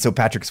 And so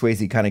Patrick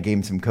Swayze kind of gave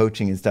him some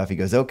coaching and stuff. He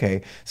goes,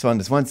 "Okay." So on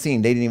this one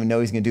scene, they didn't even know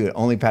he was going to do it.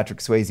 Only Patrick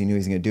Swayze knew he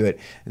was going to do it.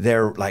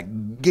 They're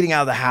like getting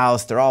out of the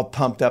house. They're all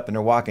pumped up and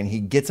they're walking. He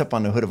gets up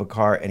on the hood of a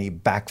car and he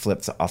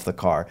backflips off the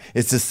car.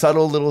 It's this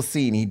subtle little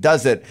scene. He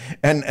does it.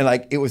 And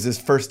like, it was his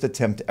first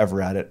attempt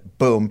ever at it.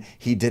 Boom.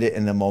 He did it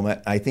in the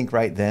moment. I think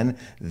right then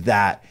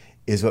that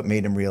is what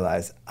made him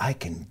realize, I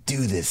can do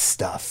this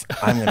stuff.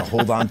 I'm going to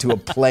hold on to a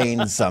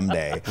plane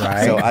someday.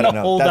 Right. So I don't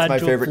know. That's my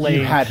favorite.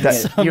 You had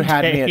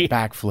me at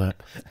backflip.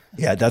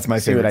 Yeah, that's my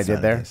favorite. See what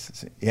I did there?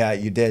 Yeah,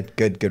 you did.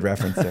 Good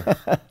reference there.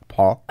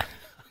 Paul?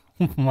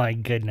 My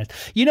goodness.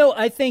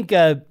 I think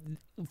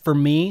for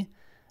me,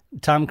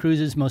 Tom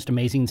Cruise's most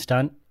amazing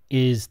stunt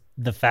is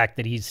the fact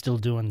that he's still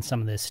doing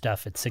some of this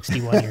stuff at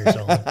 61 years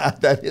old.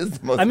 That is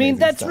the most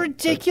that's stuff.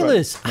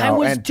 Ridiculous. No, I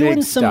was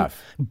doing some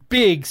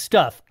big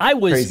stuff.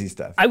 Crazy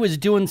stuff. I was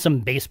doing some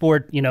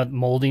baseboard,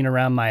 molding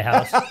around my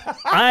house.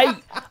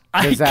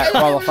 Does that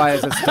qualify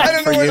as a stunt I don't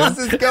know for where you?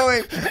 this is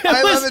going.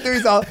 I love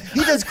it.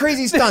 He does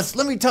crazy stunts.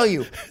 Let me tell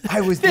you,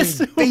 I was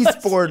doing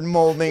baseboard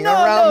molding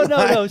around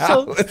my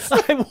house. So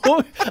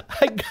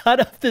I got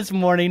up this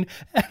morning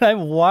and I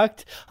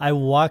walked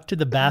to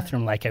the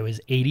bathroom like I was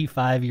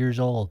 85 years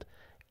old.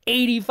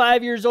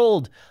 85 years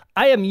old.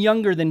 I am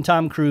younger than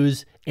Tom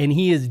Cruise, and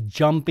he is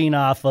jumping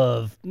off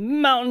of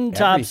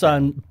mountaintops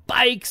on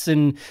bikes.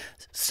 And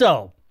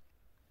so,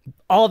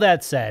 all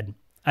that said,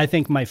 I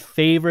think my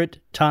favorite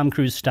Tom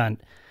Cruise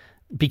stunt,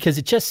 because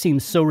it just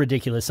seems so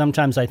ridiculous.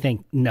 Sometimes I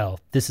think, no,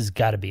 this has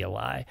got to be a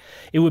lie.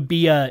 It would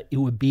be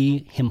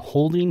him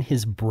holding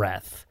his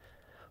breath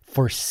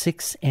for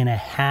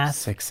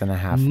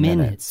 6.5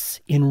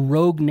 minutes in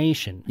Rogue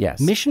Nation. Yes.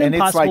 Mission and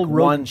Impossible. It's like Rogue,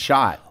 one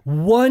shot.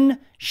 One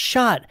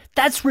shot.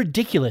 That's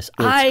ridiculous.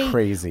 It's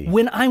crazy.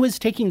 When I was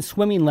taking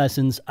swimming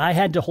lessons, I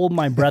had to hold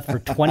my breath for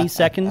 20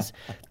 seconds.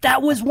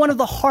 That was one of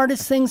the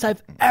hardest things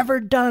I've ever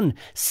done.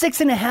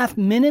 6.5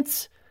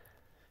 minutes?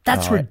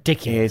 That's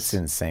ridiculous. It's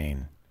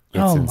insane.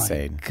 It's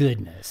insane. My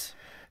goodness.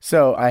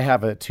 So I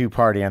have a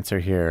two-part answer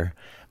here.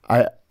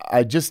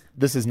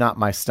 This is not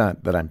my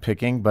stunt that I'm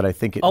picking, but I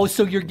think it. Oh,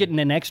 so you're getting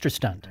an extra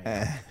stunt.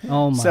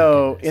 Oh my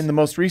So goodness. in the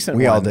most recent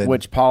We all one, did.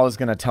 which Paul is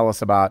going to tell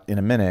us about in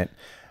a minute,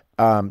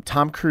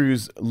 Tom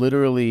Cruise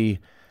literally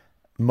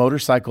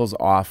motorcycles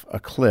off a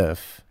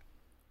cliff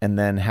and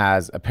then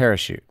has a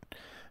parachute,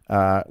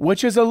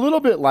 which is a little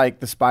bit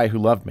like The Spy Who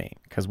Loved Me,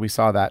 because we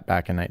saw that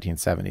back in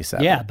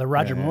 1977. Yeah, but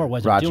Roger Moore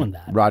wasn't doing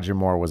that. Roger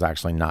Moore was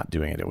actually not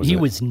doing it. It was He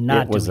was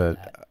not doing doing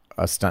that.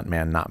 A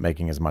stuntman not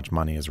making as much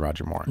money as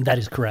Roger Moore. That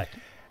is correct.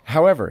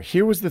 However,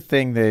 here was the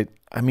thing that,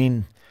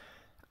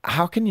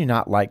 how can you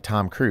not like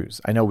Tom Cruise?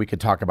 I know we could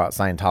talk about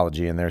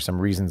Scientology and there's some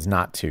reasons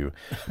not to,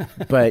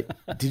 but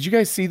did you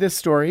guys see this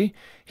story?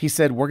 He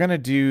said, we're going to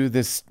do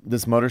this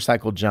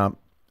motorcycle jump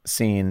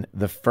scene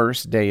the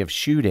first day of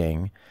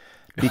shooting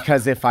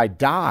because if I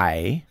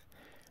die,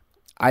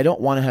 I don't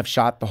want to have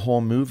shot the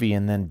whole movie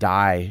and then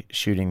die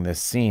shooting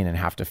this scene and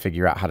have to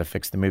figure out how to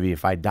fix the movie.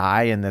 If I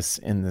die in this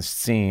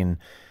scene,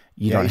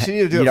 you should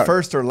either do it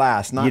first or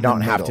last. Not you in the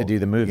don't have to middle. do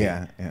the movie.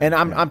 And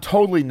I'm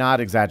totally not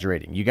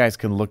exaggerating. You guys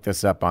can look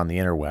this up on the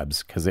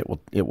interwebs because it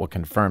will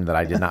confirm that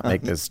I did not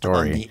make this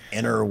story. On the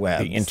interwebs.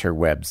 The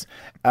interwebs.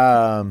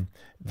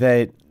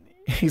 That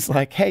he's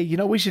like, hey,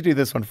 we should do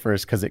this one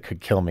first because it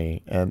could kill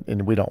me,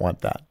 and we don't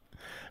want that.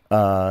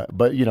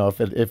 But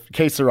if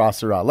que sera,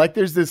 sera. Like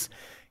there's this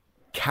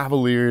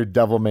cavalier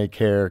devil may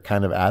care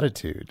kind of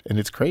attitude, and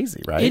it's crazy,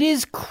 right? It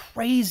is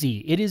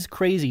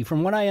crazy.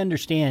 From what I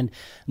understand,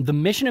 the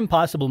Mission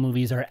Impossible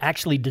movies are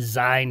actually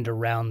designed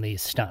around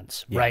these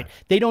stunts, right?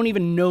 They don't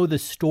even know the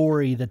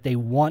story that they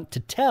want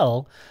to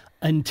tell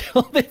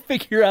until they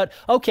figure out,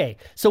 okay,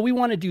 so we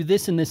want to do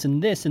this and this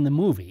and this in the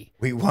movie.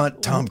 We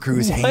want Tom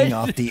Cruise hanging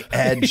off the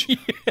edge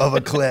of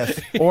a cliff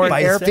Or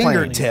by an his airplane.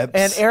 fingertips.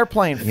 An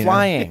airplane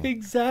flying.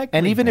 Exactly.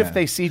 And even if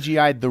they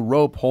CGI'd the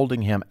rope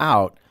holding him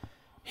out,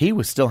 he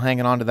was still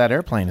hanging onto that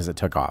airplane as it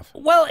took off.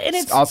 Well, and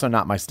it's also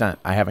not my stunt.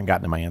 I haven't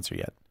gotten to my answer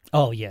yet.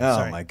 Oh, yeah. Oh,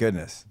 sorry. my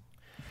goodness.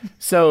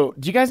 So,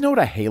 do you guys know what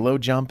a halo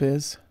jump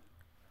is?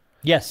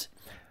 Yes.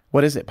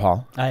 What is it,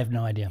 Paul? I have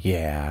no idea.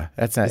 Yeah,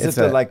 Is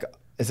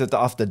it the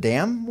off the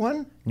dam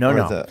one?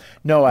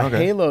 No. A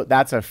halo.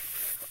 That's a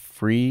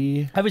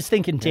free. I was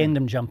thinking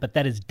tandem jump, but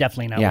that is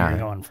definitely not what you're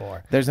going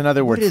for. There's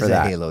another word What is for a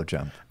that. halo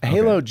jump? A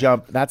halo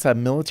jump. That's a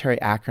military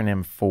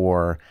acronym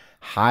for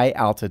high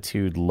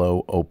altitude,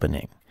 low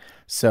opening.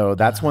 So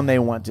that's when they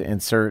want to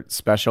insert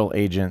special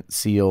agent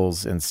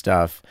SEALs and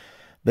stuff.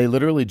 They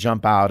literally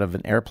jump out of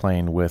an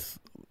airplane with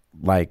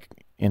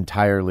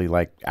entirely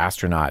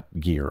astronaut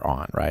gear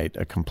on, right?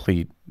 A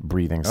complete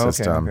breathing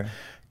system,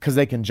 because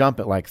they can jump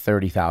at like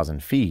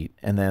 30,000 feet.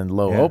 And then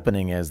low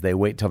opening is they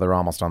wait till they're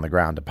almost on the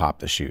ground to pop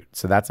the chute.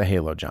 So that's a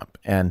halo jump.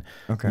 And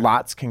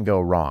lots can go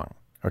wrong,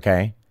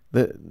 okay?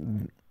 The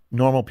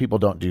normal people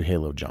don't do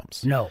halo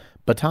jumps. No.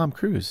 But Tom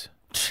Cruise,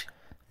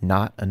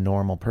 not a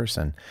normal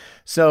person.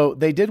 So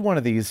they did one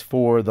of these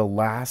for the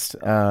last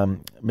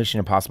Mission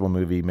Impossible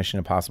movie, Mission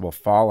Impossible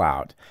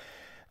Fallout.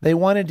 They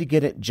wanted to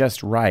get it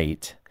just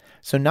right.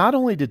 So not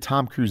only did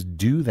Tom Cruise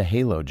do the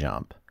halo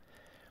jump,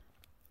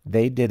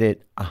 they did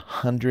it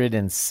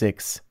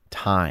 106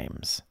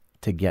 times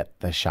to get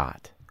the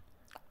shot.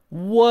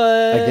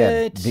 What?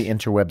 Again, the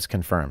interwebs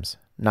confirms.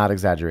 Not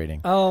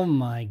exaggerating. Oh,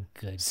 my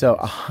goodness. So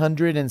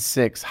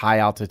 106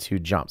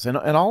 high-altitude jumps. And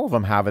all of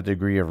them have a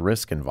degree of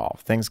risk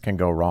involved. Things can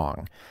go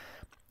wrong.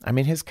 I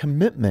mean, his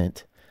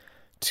commitment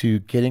to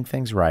getting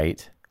things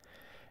right,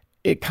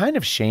 it kind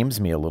of shames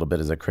me a little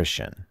bit as a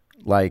Christian.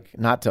 Like,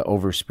 not to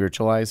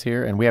over-spiritualize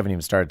here, and we haven't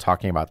even started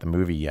talking about the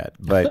movie yet,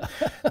 but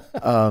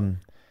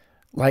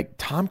like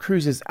Tom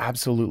Cruise is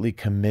absolutely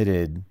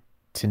committed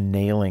to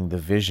nailing the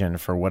vision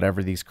for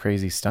whatever these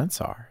crazy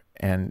stunts are,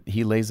 and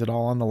he lays it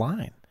all on the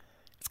line.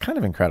 It's kind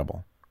of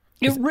incredible.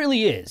 It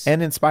really is.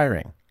 And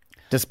inspiring,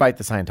 despite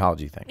the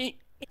Scientology thing.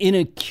 In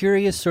a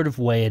curious sort of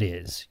way it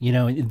is. You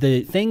know,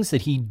 the things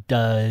that he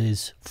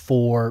does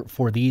for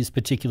these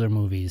particular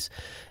movies,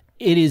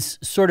 it is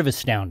sort of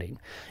astounding.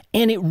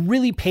 And it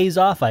really pays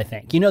off, I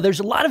think. You know, there's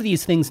a lot of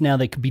these things now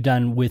that could be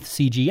done with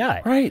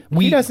CGI. Right.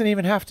 He doesn't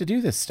even have to do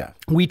this stuff.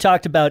 We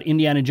talked about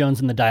Indiana Jones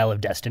and the Dial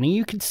of Destiny.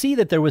 You could see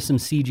that there was some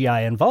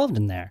CGI involved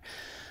in there.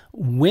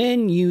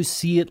 When you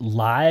see it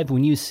live,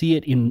 when you see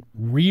it in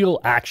real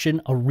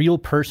action, a real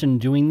person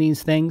doing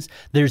these things,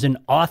 there's an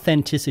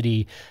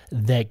authenticity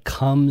that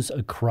comes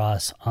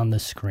across on the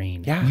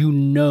screen. Yeah. You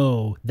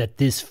know that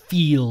this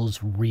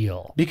feels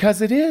real.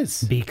 Because it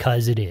is.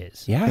 Because it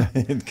is. Yeah.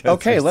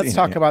 Okay, let's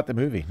talk about the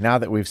movie now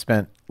that we've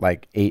spent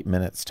like 8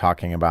 minutes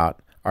talking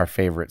about our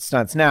favorite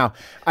stunts. Now,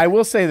 I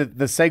will say that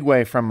the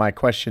segue from my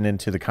question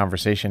into the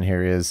conversation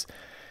here is,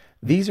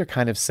 these are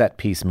kind of set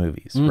piece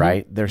movies,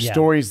 right? They're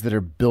stories that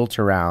are built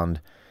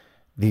around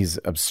these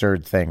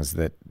absurd things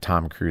that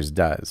Tom Cruise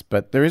does.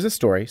 But there is a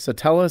story. So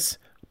tell us,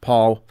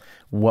 Paul,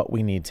 what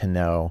we need to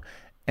know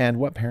and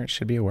what parents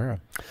should be aware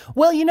of.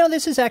 Well, you know,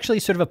 this is actually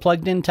sort of a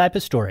plugged-in type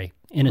of story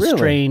in a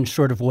strange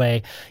sort of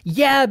way.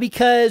 Yeah,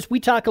 because we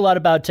talk a lot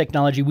about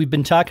technology. We've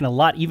been talking a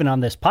lot, even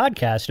on this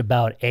podcast,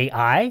 about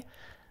AI.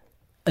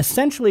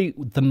 Essentially,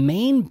 the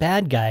main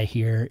bad guy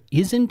here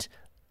isn't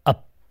a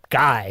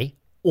guy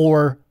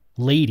or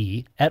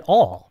lady at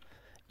all.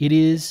 It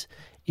is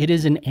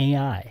an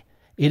AI.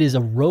 It is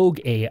a rogue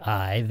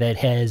AI that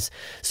has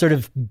sort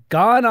of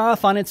gone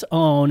off on its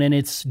own, and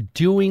it's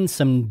doing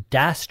some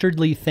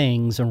dastardly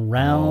things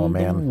around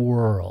the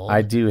world.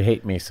 I do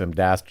hate me some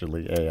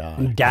dastardly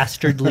AI.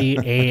 Dastardly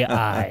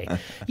AI.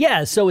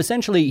 Yeah, so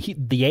essentially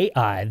the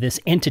AI, this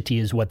entity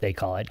is what they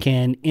call it,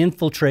 can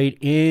infiltrate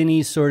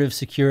any sort of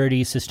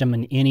security system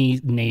in any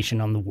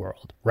nation on the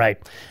world, right?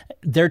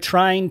 They're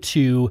trying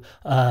to,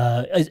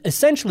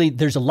 essentially,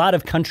 there's a lot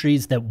of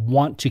countries that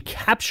want to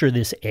capture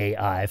this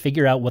AI,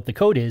 figure out what the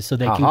code is so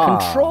they can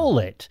control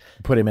it.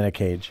 Put him in a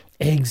cage.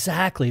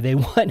 Exactly. They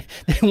want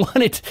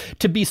it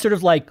to be sort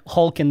of like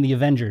Hulk and the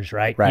Avengers,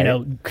 right? You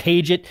know,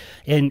 cage it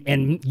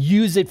and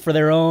use it for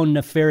their own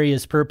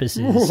nefarious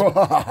purposes.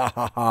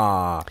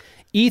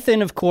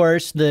 Ethan, of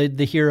course, the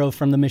hero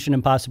from the Mission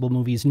Impossible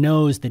movies,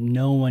 knows that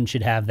no one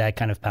should have that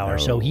kind of power.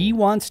 So he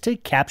wants to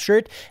capture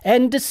it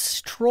and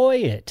destroy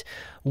it,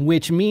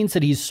 which means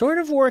that he's sort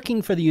of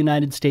working for the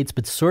United States,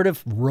 but sort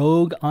of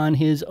rogue on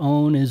his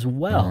own as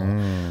well.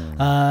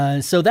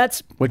 So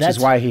that's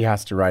why he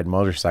has to ride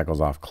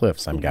motorcycles off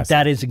cliffs, I'm guessing.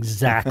 That is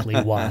exactly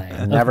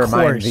why. Never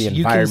mind the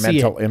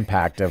environmental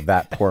impact of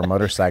that poor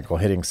motorcycle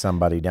hitting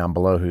somebody down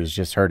below who's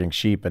just herding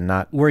sheep and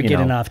not. We're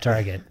getting off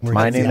target. We're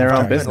minding their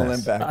own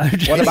business.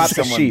 What about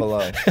the sheep?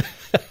 Below.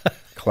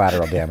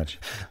 Collateral damage.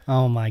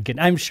 Oh my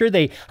goodness! I'm sure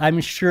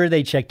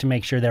they checked to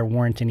make sure there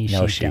weren't any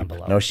sheep down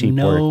below. No sheep.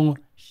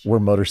 Were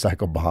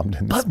motorcycle bombed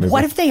in this movie. But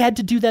what if they had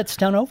to do that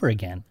stunt over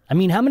again? I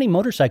mean, how many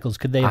motorcycles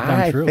could they have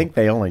gone through? I think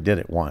they only did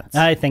it once.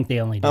 I think they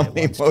only did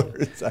it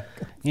once.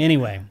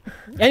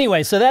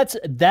 Anyway, so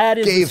that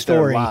is the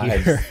story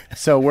here.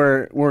 So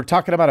we're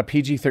talking about a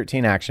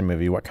PG-13 action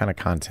movie. What kind of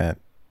content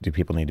do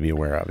people need to be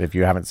aware of if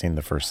you haven't seen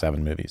the first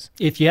 7 movies?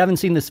 If you haven't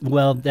seen this,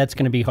 well, that's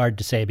going to be hard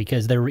to say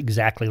because they're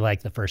exactly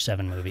like the first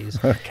 7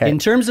 movies. Okay. In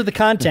terms of the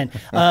content,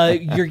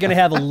 you're going to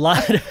have a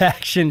lot of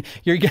action.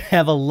 You're going to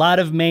have a lot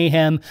of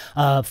mayhem,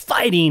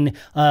 fighting,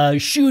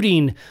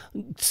 shooting,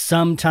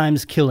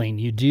 sometimes killing.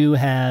 You do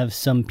have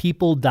some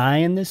people die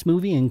in this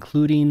movie,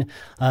 including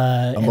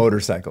a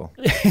motorcycle.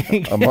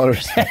 A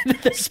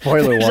motorcycle.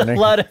 Spoiler warning.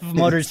 A lot of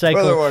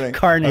motorcycle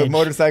carnage. A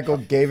motorcycle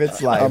gave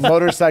its life. A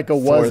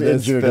motorcycle was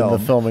injured in the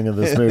film. Of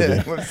this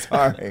movie. I'm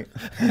sorry.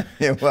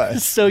 It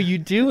was. So you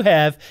do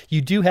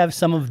have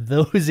some of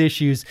those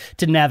issues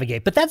to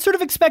navigate, but that's sort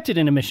of expected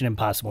in a Mission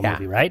Impossible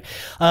movie, right?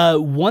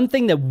 One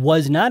thing that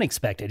was not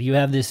expected, you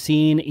have this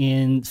scene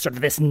in sort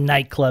of this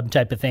nightclub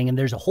type of thing, and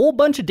there's a whole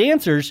bunch of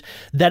dancers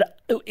that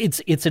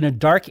it's in a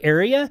dark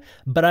area,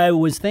 but I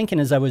was thinking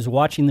as I was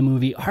watching the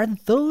movie,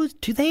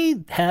 do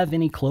they have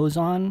any clothes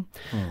on?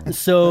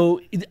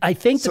 So I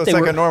think So that it's they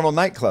like were a normal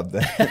nightclub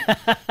then.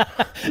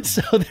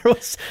 So there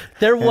was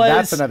And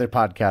that's another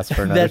podcast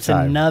for another That's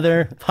time.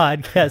 another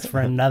podcast for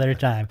another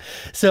time.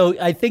 So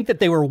I think that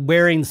they were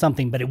wearing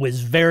something, but it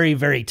was very,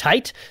 very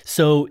tight.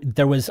 So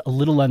there was a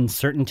little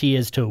uncertainty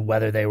as to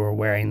whether they were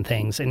wearing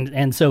things.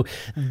 And so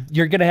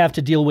you're going to have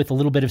to deal with a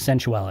little bit of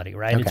sensuality,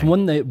 right? Okay. It's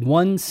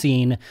one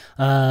scene.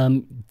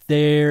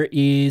 There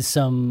is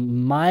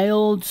some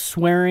mild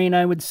swearing,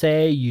 I would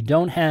say. You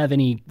don't have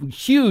any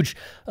huge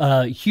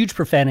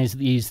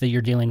profanities that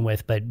you're dealing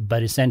with,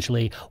 but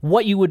essentially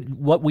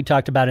what we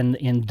talked about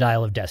in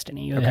Dial of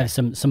Destiny. You have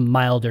some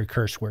milder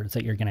curse words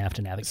that you're going to have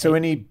to navigate. So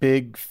any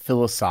big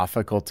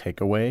philosophical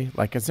takeaway?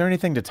 Like, is there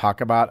anything to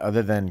talk about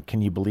other than,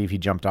 can you believe he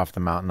jumped off the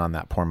mountain on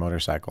that poor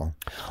motorcycle?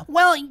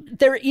 Well,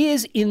 there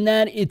is, in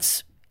that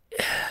it's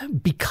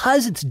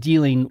because it's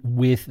dealing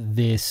with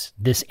this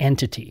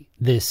entity,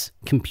 this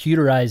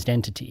computerized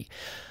entity.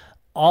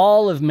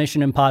 All of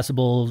Mission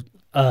Impossible,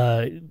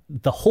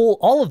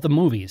 all of the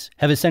movies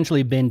have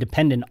essentially been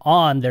dependent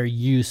on their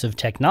use of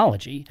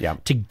technology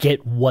to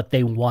get what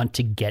they want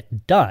to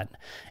get done.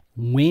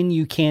 When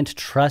you can't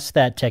trust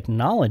that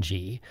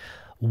technology,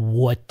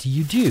 what do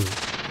you do?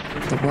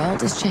 The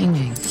world is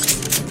changing.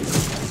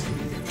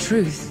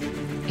 Truth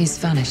is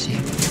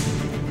vanishing.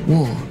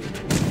 War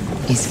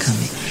is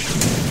coming.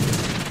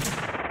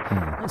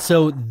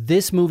 So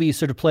this movie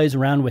sort of plays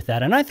around with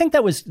that. And I think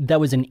that was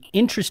an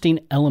interesting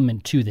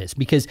element to this,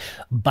 because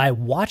by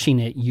watching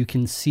it, you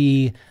can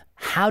see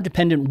how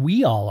dependent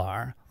we all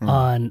are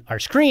on our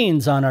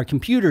screens, on our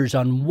computers,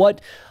 on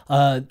what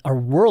our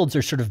worlds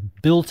are sort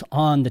of built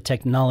on the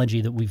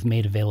technology that we've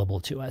made available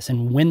to us.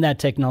 And when that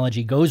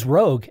technology goes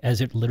rogue, as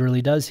it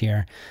literally does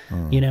here,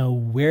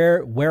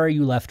 where are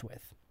you left with?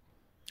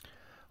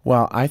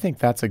 Well, I think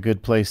that's a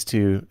good place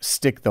to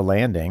stick the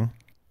landing.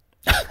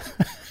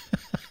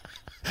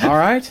 All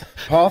right,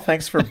 Paul,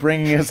 thanks for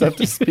bringing us up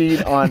to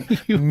speed on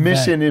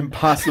Mission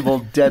Impossible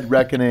Dead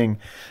Reckoning,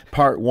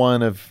 part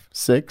 1 of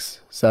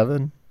 6,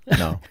 7?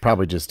 No,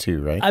 probably just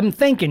 2, right? I'm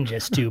thinking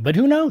just 2, but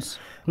who knows?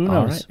 Who knows?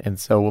 All right, and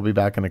so we'll be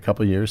back in a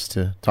couple years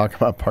to talk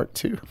about part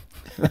 2.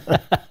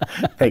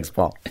 Thanks,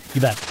 Paul.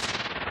 You bet.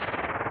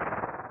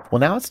 Well,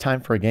 now it's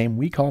time for a game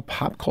we call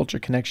Pop Culture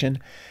Connection,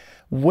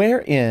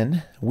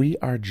 wherein we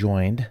are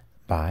joined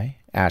by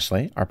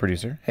Ashley, our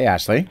producer. Hey,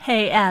 Ashley.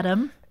 Hey,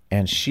 Adam.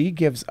 And she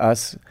gives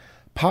us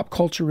pop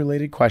culture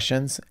related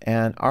questions.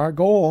 And our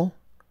goal,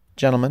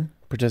 gentlemen,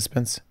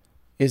 participants,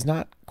 is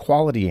not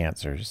quality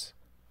answers,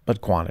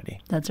 but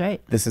quantity. That's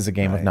right. This is a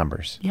game of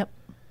numbers. Yep.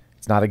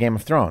 It's not a Game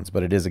of Thrones,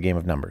 but it is a game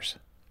of numbers.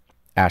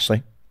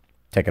 Ashley,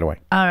 take it away.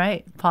 All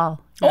right,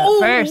 Paul.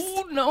 First.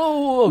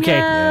 No. Okay.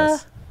 Yeah.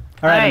 Yes.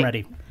 All right,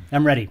 All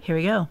I'm ready. Here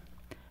we go.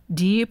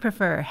 Do you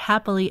prefer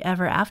happily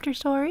ever after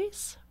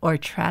stories or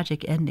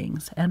tragic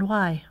endings, and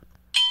why?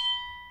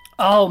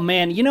 Oh,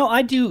 man.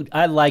 I do.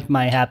 I like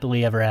my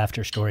happily ever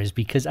after stories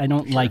because I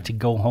don't like to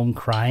go home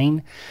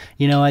crying.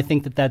 I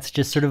think that that's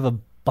just sort of a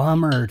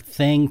bummer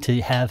thing to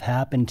have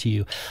happen to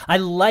you. I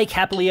like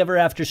happily ever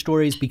after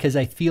stories because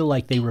I feel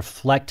like they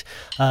reflect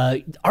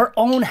our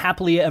own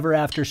happily ever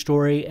after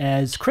story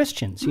as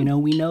Christians. We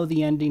know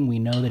the ending. We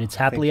know that it's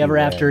happily ever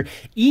after,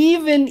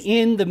 even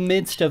in the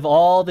midst of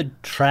all the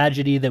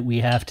tragedy that we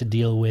have to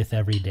deal with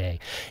every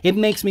day. It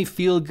makes me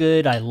feel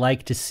good. I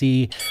like to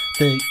see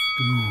the...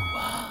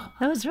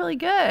 That was really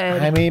good.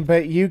 I mean,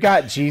 but you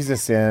got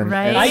Jesus in.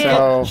 Right.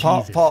 And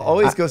so Paul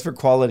always goes for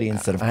quality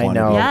instead of quantity. I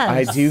know.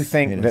 Yes. I do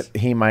think that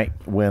he might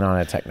win on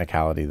a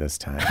technicality this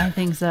time. I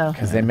think so.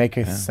 Because they make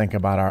us think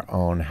about our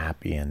own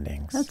happy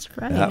endings. That's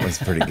right. That was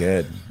pretty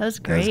good. That was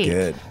great. That was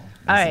good.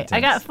 All right, I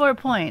got 4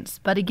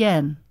 points, but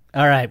again,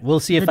 All right, we'll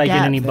see if The I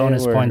get any depth.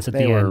 bonus points at the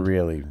They were end.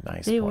 really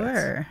nice they points.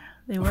 were.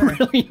 They were.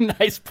 Really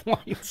nice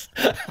points.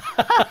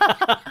 All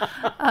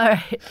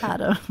right,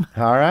 Adam.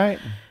 All right.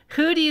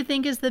 Who do you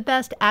think is the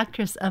best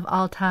actress of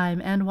all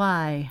time, and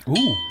why?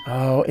 Ooh.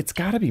 Oh, it's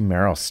got to be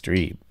Meryl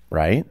Streep,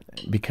 right?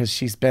 Because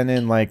she's been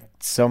in like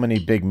so many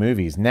big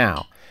movies.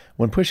 Now,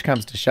 when push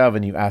comes to shove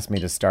and you ask me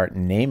to start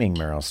naming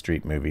Meryl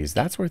Streep movies,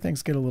 that's where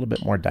things get a little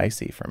bit more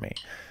dicey for me.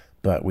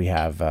 But we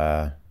have...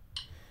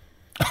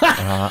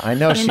 I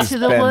know she's Into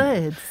the been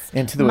Woods.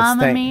 Into the Woods.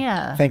 Mamma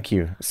Mia. Thank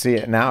you.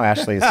 See, now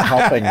Ashley is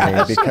helping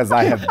me because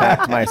I have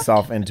backed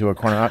myself into a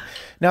corner.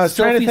 Now I was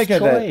trying to think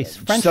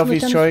of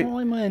Sophie's Choice.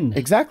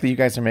 Exactly. You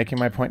guys are making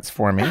my points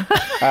for me.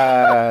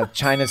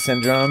 China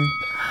Syndrome.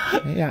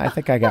 Yeah, I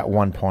think I got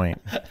 1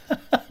 point.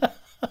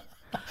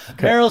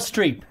 Meryl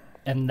Streep.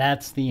 And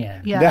that's the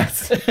end. Yeah.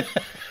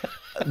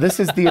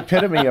 This is the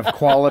epitome of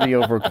quality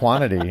over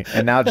quantity.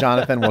 And now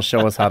Jonathan will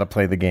show us how to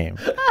play the game.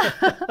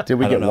 Did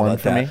we I get don't know 1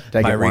 about for that. me? Did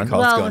I My get 1? recall-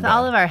 Well, going with down.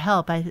 all of our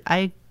help,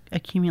 I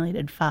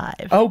accumulated 5.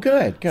 Oh,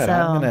 good. So,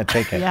 I'm going to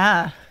take it.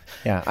 Yeah.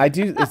 Yeah, I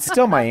do. It's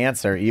still my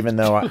answer, even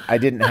though I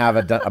didn't have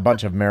a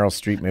bunch of Meryl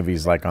Streep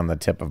movies like on the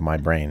tip of my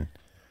brain.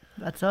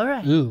 That's all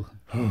right. Ooh.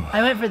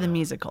 I went for the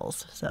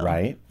musicals. So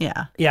Right?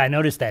 Yeah. Yeah, I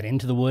noticed that.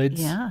 Into the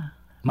Woods. Yeah.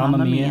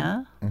 Mamma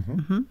Mia.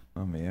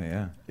 Oh,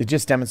 yeah. It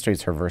just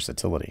demonstrates her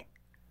versatility.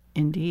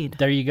 Indeed.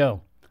 There you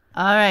go.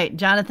 All right,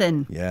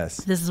 Jonathan. Yes.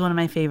 This is one of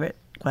my favorite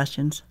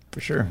questions. For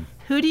sure.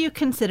 Who do you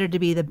consider to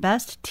be the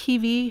best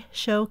TV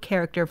show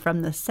character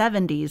from the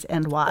 70s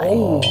and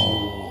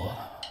why?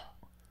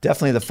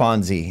 Definitely the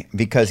Fonzie,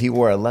 because he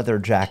wore a leather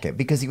jacket,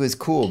 because he was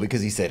cool,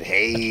 because he said,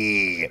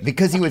 hey,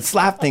 because he would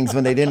slap things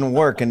when they didn't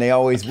work, and they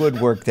always would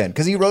work then,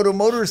 because he rode a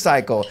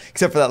motorcycle,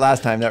 except for that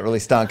last time, that really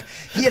stunk.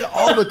 He had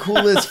all the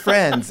coolest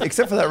friends,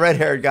 except for that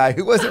red-haired guy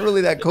who wasn't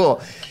really that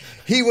cool.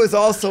 He was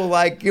also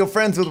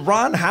friends with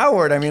Ron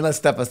Howard. I mean, let's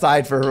step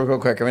aside for real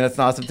quick. I mean, that's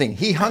an awesome thing.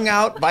 He hung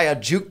out by a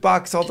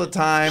jukebox all the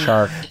time.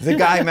 Shark. The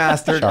guy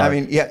mastered. Shark. I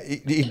mean, yeah,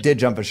 he did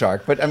jump a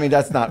shark, but I mean,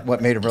 that's not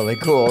what made him really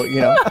cool,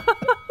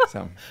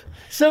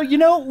 So,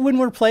 when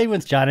we're playing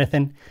with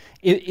Jonathan,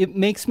 it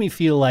makes me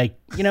feel like,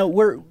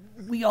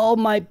 we all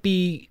might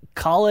be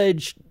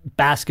college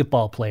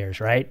basketball players,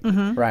 right?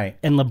 Mm-hmm. Right.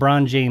 And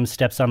LeBron James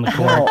steps on the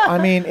court. No, I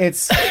mean, it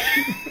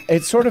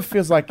sort of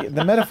feels like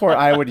the metaphor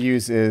I would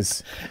use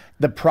is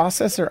the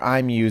processor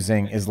I'm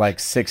using is like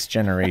 6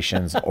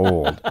 generations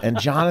old. And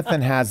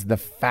Jonathan has the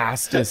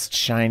fastest,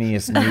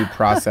 shiniest new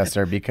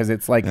processor because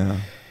it's like,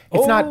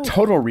 it's not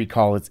total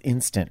recall, it's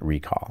instant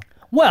recall.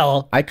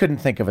 Well, I couldn't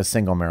think of a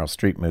single Meryl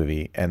Streep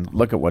movie, and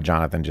look at what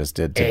Jonathan just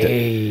did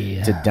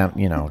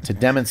to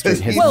demonstrate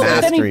his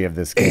mastery of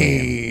this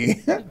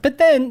game. but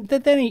then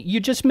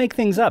you just make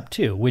things up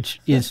too, which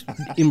is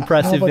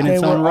impressive in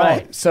its own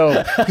right.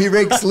 So He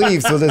rakes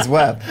leaves with his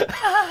web.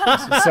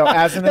 So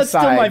as an That's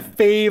still aside, my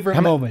favorite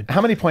moment.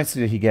 How many points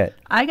did he get?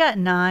 I got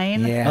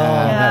 9. Yeah,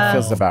 that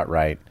feels about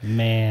right.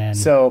 Man.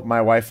 So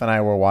my wife and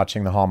I were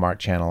watching the Hallmark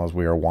Channel as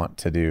we are wont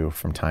to do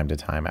from time to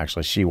time.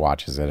 Actually, she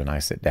watches it and I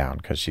sit down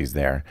because she's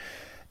there.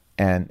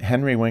 And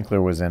Henry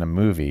Winkler was in a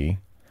movie,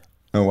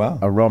 Oh, wow.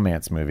 a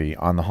romance movie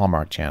on the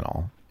Hallmark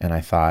Channel. And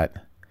I thought,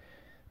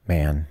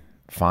 man,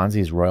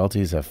 Fonzie's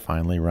royalties have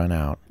finally run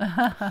out.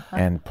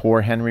 And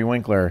poor Henry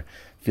Winkler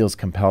feels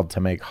compelled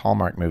to make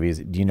Hallmark movies.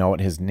 Do you know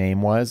what his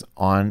name was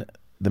on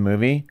the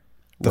movie?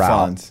 The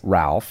Ralph. Fonz.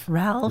 Ralph.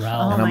 Ralph.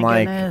 Oh, And I'm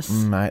my like,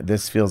 goodness.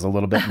 this feels a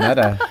little bit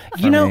meta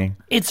for me.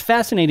 It's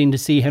fascinating to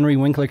see Henry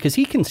Winkler because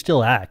he can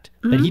still act,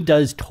 but he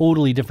does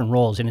totally different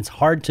roles, and it's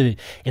hard to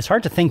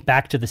think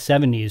back to the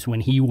 70s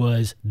when he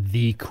was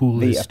the The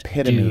coolest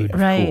epitome dude. of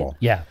Right. cool.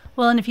 Yeah.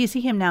 Well, and if you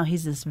see him now,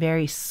 he's this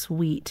very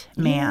sweet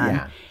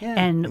man.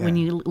 And when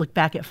you look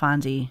back at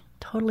Fonzie,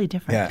 totally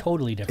different. Yeah.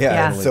 Totally different.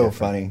 Yeah, Yeah. it's so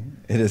funny.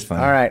 It is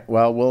funny. All right.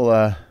 Well,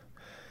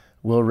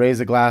 we'll raise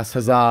a glass,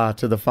 huzzah,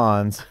 to the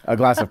Fonz. A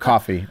glass of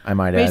coffee, I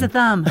might Raise a add.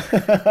 thumb.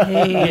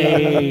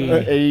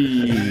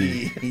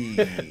 Hey.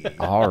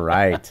 All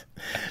right.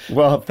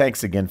 Well,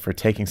 thanks again for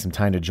taking some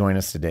time to join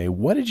us today.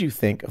 What did you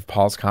think of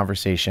Paul's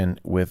conversation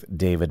with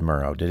David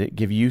Murrow? Did it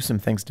give you some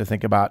things to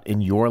think about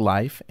in your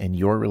life and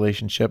your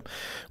relationship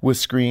with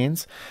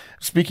screens?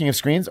 Speaking of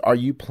screens, are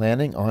you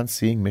planning on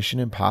seeing Mission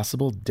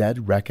Impossible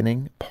Dead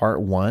Reckoning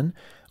Part 1?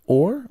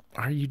 Or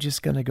are you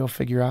just going to go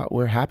figure out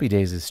where Happy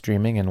Days is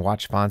streaming and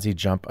watch Fonzie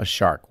jump a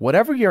shark?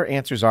 Whatever your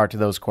answers are to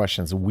those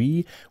questions,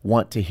 we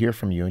want to hear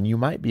from you. And you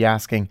might be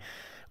asking,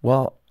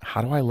 well,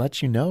 how do I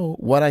let you know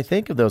what I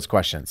think of those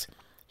questions?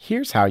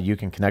 Here's how you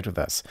can connect with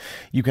us.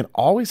 You can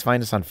always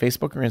find us on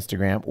Facebook or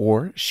Instagram,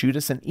 or shoot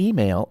us an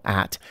email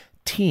at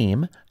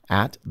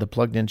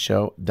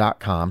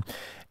team@thepluggedinshow.com.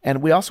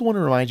 And we also want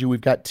to remind you we've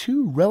got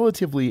 2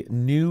 relatively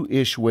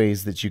new-ish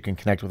ways that you can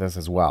connect with us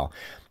as well.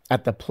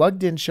 At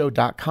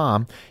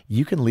thepluggedinshow.com,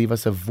 you can leave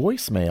us a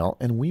voicemail,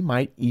 and we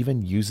might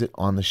even use it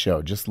on the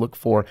show. Just look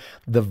for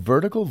the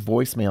vertical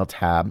voicemail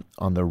tab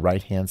on the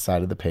right-hand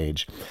side of the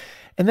page.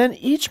 And then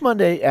each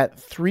Monday at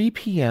 3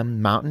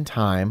 p.m. Mountain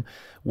Time,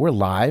 we're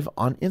live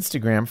on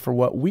Instagram for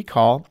what we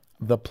call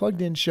the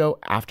Plugged In Show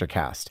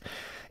Aftercast.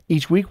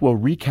 Each week, we'll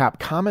recap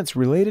comments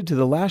related to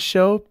the last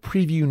show,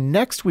 preview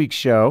next week's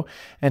show,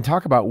 and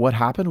talk about what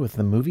happened with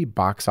the movie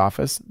box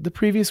office the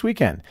previous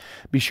weekend.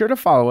 Be sure to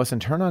follow us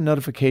and turn on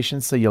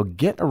notifications so you'll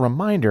get a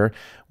reminder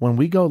when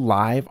we go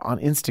live on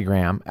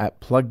Instagram at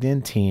Plugged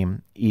In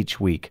Team each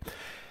week.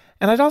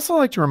 And I'd also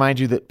like to remind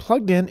you that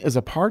Plugged In is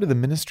a part of the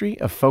ministry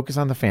of Focus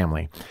on the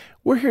Family.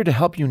 We're here to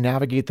help you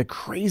navigate the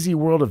crazy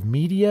world of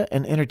media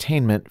and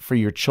entertainment for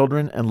your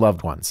children and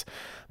loved ones.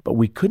 But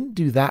we couldn't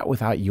do that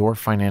without your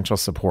financial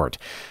support.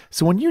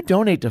 So when you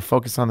donate to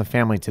Focus on the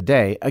Family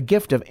today, a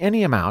gift of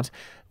any amount,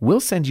 we'll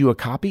send you a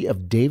copy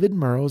of David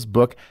Murrow's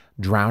book,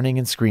 Drowning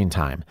in Screen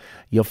Time.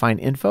 You'll find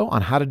info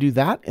on how to do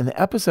that in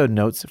the episode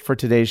notes for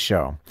today's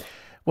show.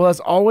 Well,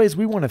 as always,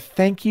 we want to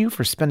thank you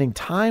for spending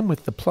time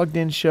with the Plugged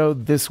In Show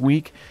this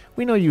week.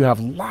 We know you have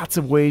lots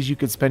of ways you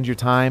could spend your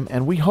time,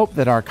 and we hope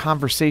that our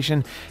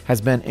conversation has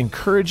been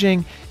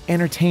encouraging,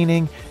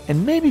 entertaining,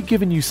 and maybe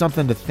given you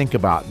something to think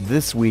about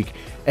this week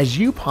as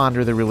you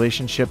ponder the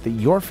relationship that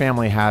your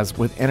family has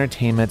with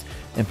entertainment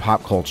and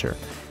pop culture.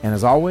 And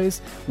as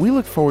always, we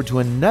look forward to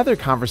another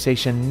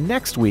conversation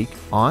next week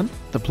on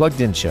The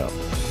Plugged In Show.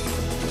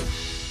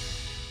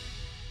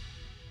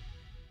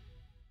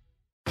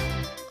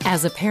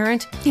 As a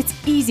parent,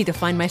 it's easy to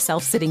find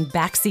myself sitting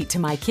backseat to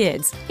my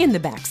kids, in the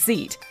back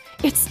seat.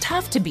 It's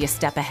tough to be a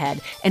step ahead,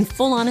 and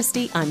full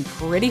honesty, I'm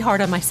pretty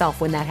hard on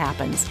myself when that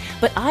happens.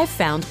 But I've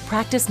found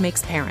Practice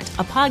Makes Parent,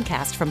 a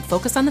podcast from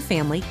Focus on the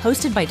Family,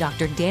 hosted by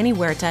Dr. Danny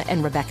Huerta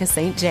and Rebecca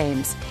St.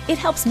 James. It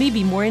helps me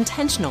be more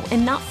intentional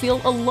and not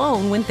feel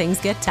alone when things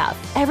get tough.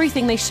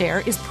 Everything they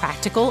share is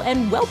practical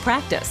and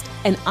well-practiced,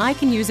 and I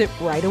can use it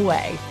right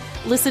away.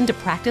 Listen to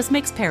Practice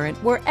Makes Parent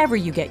wherever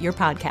you get your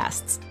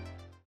podcasts.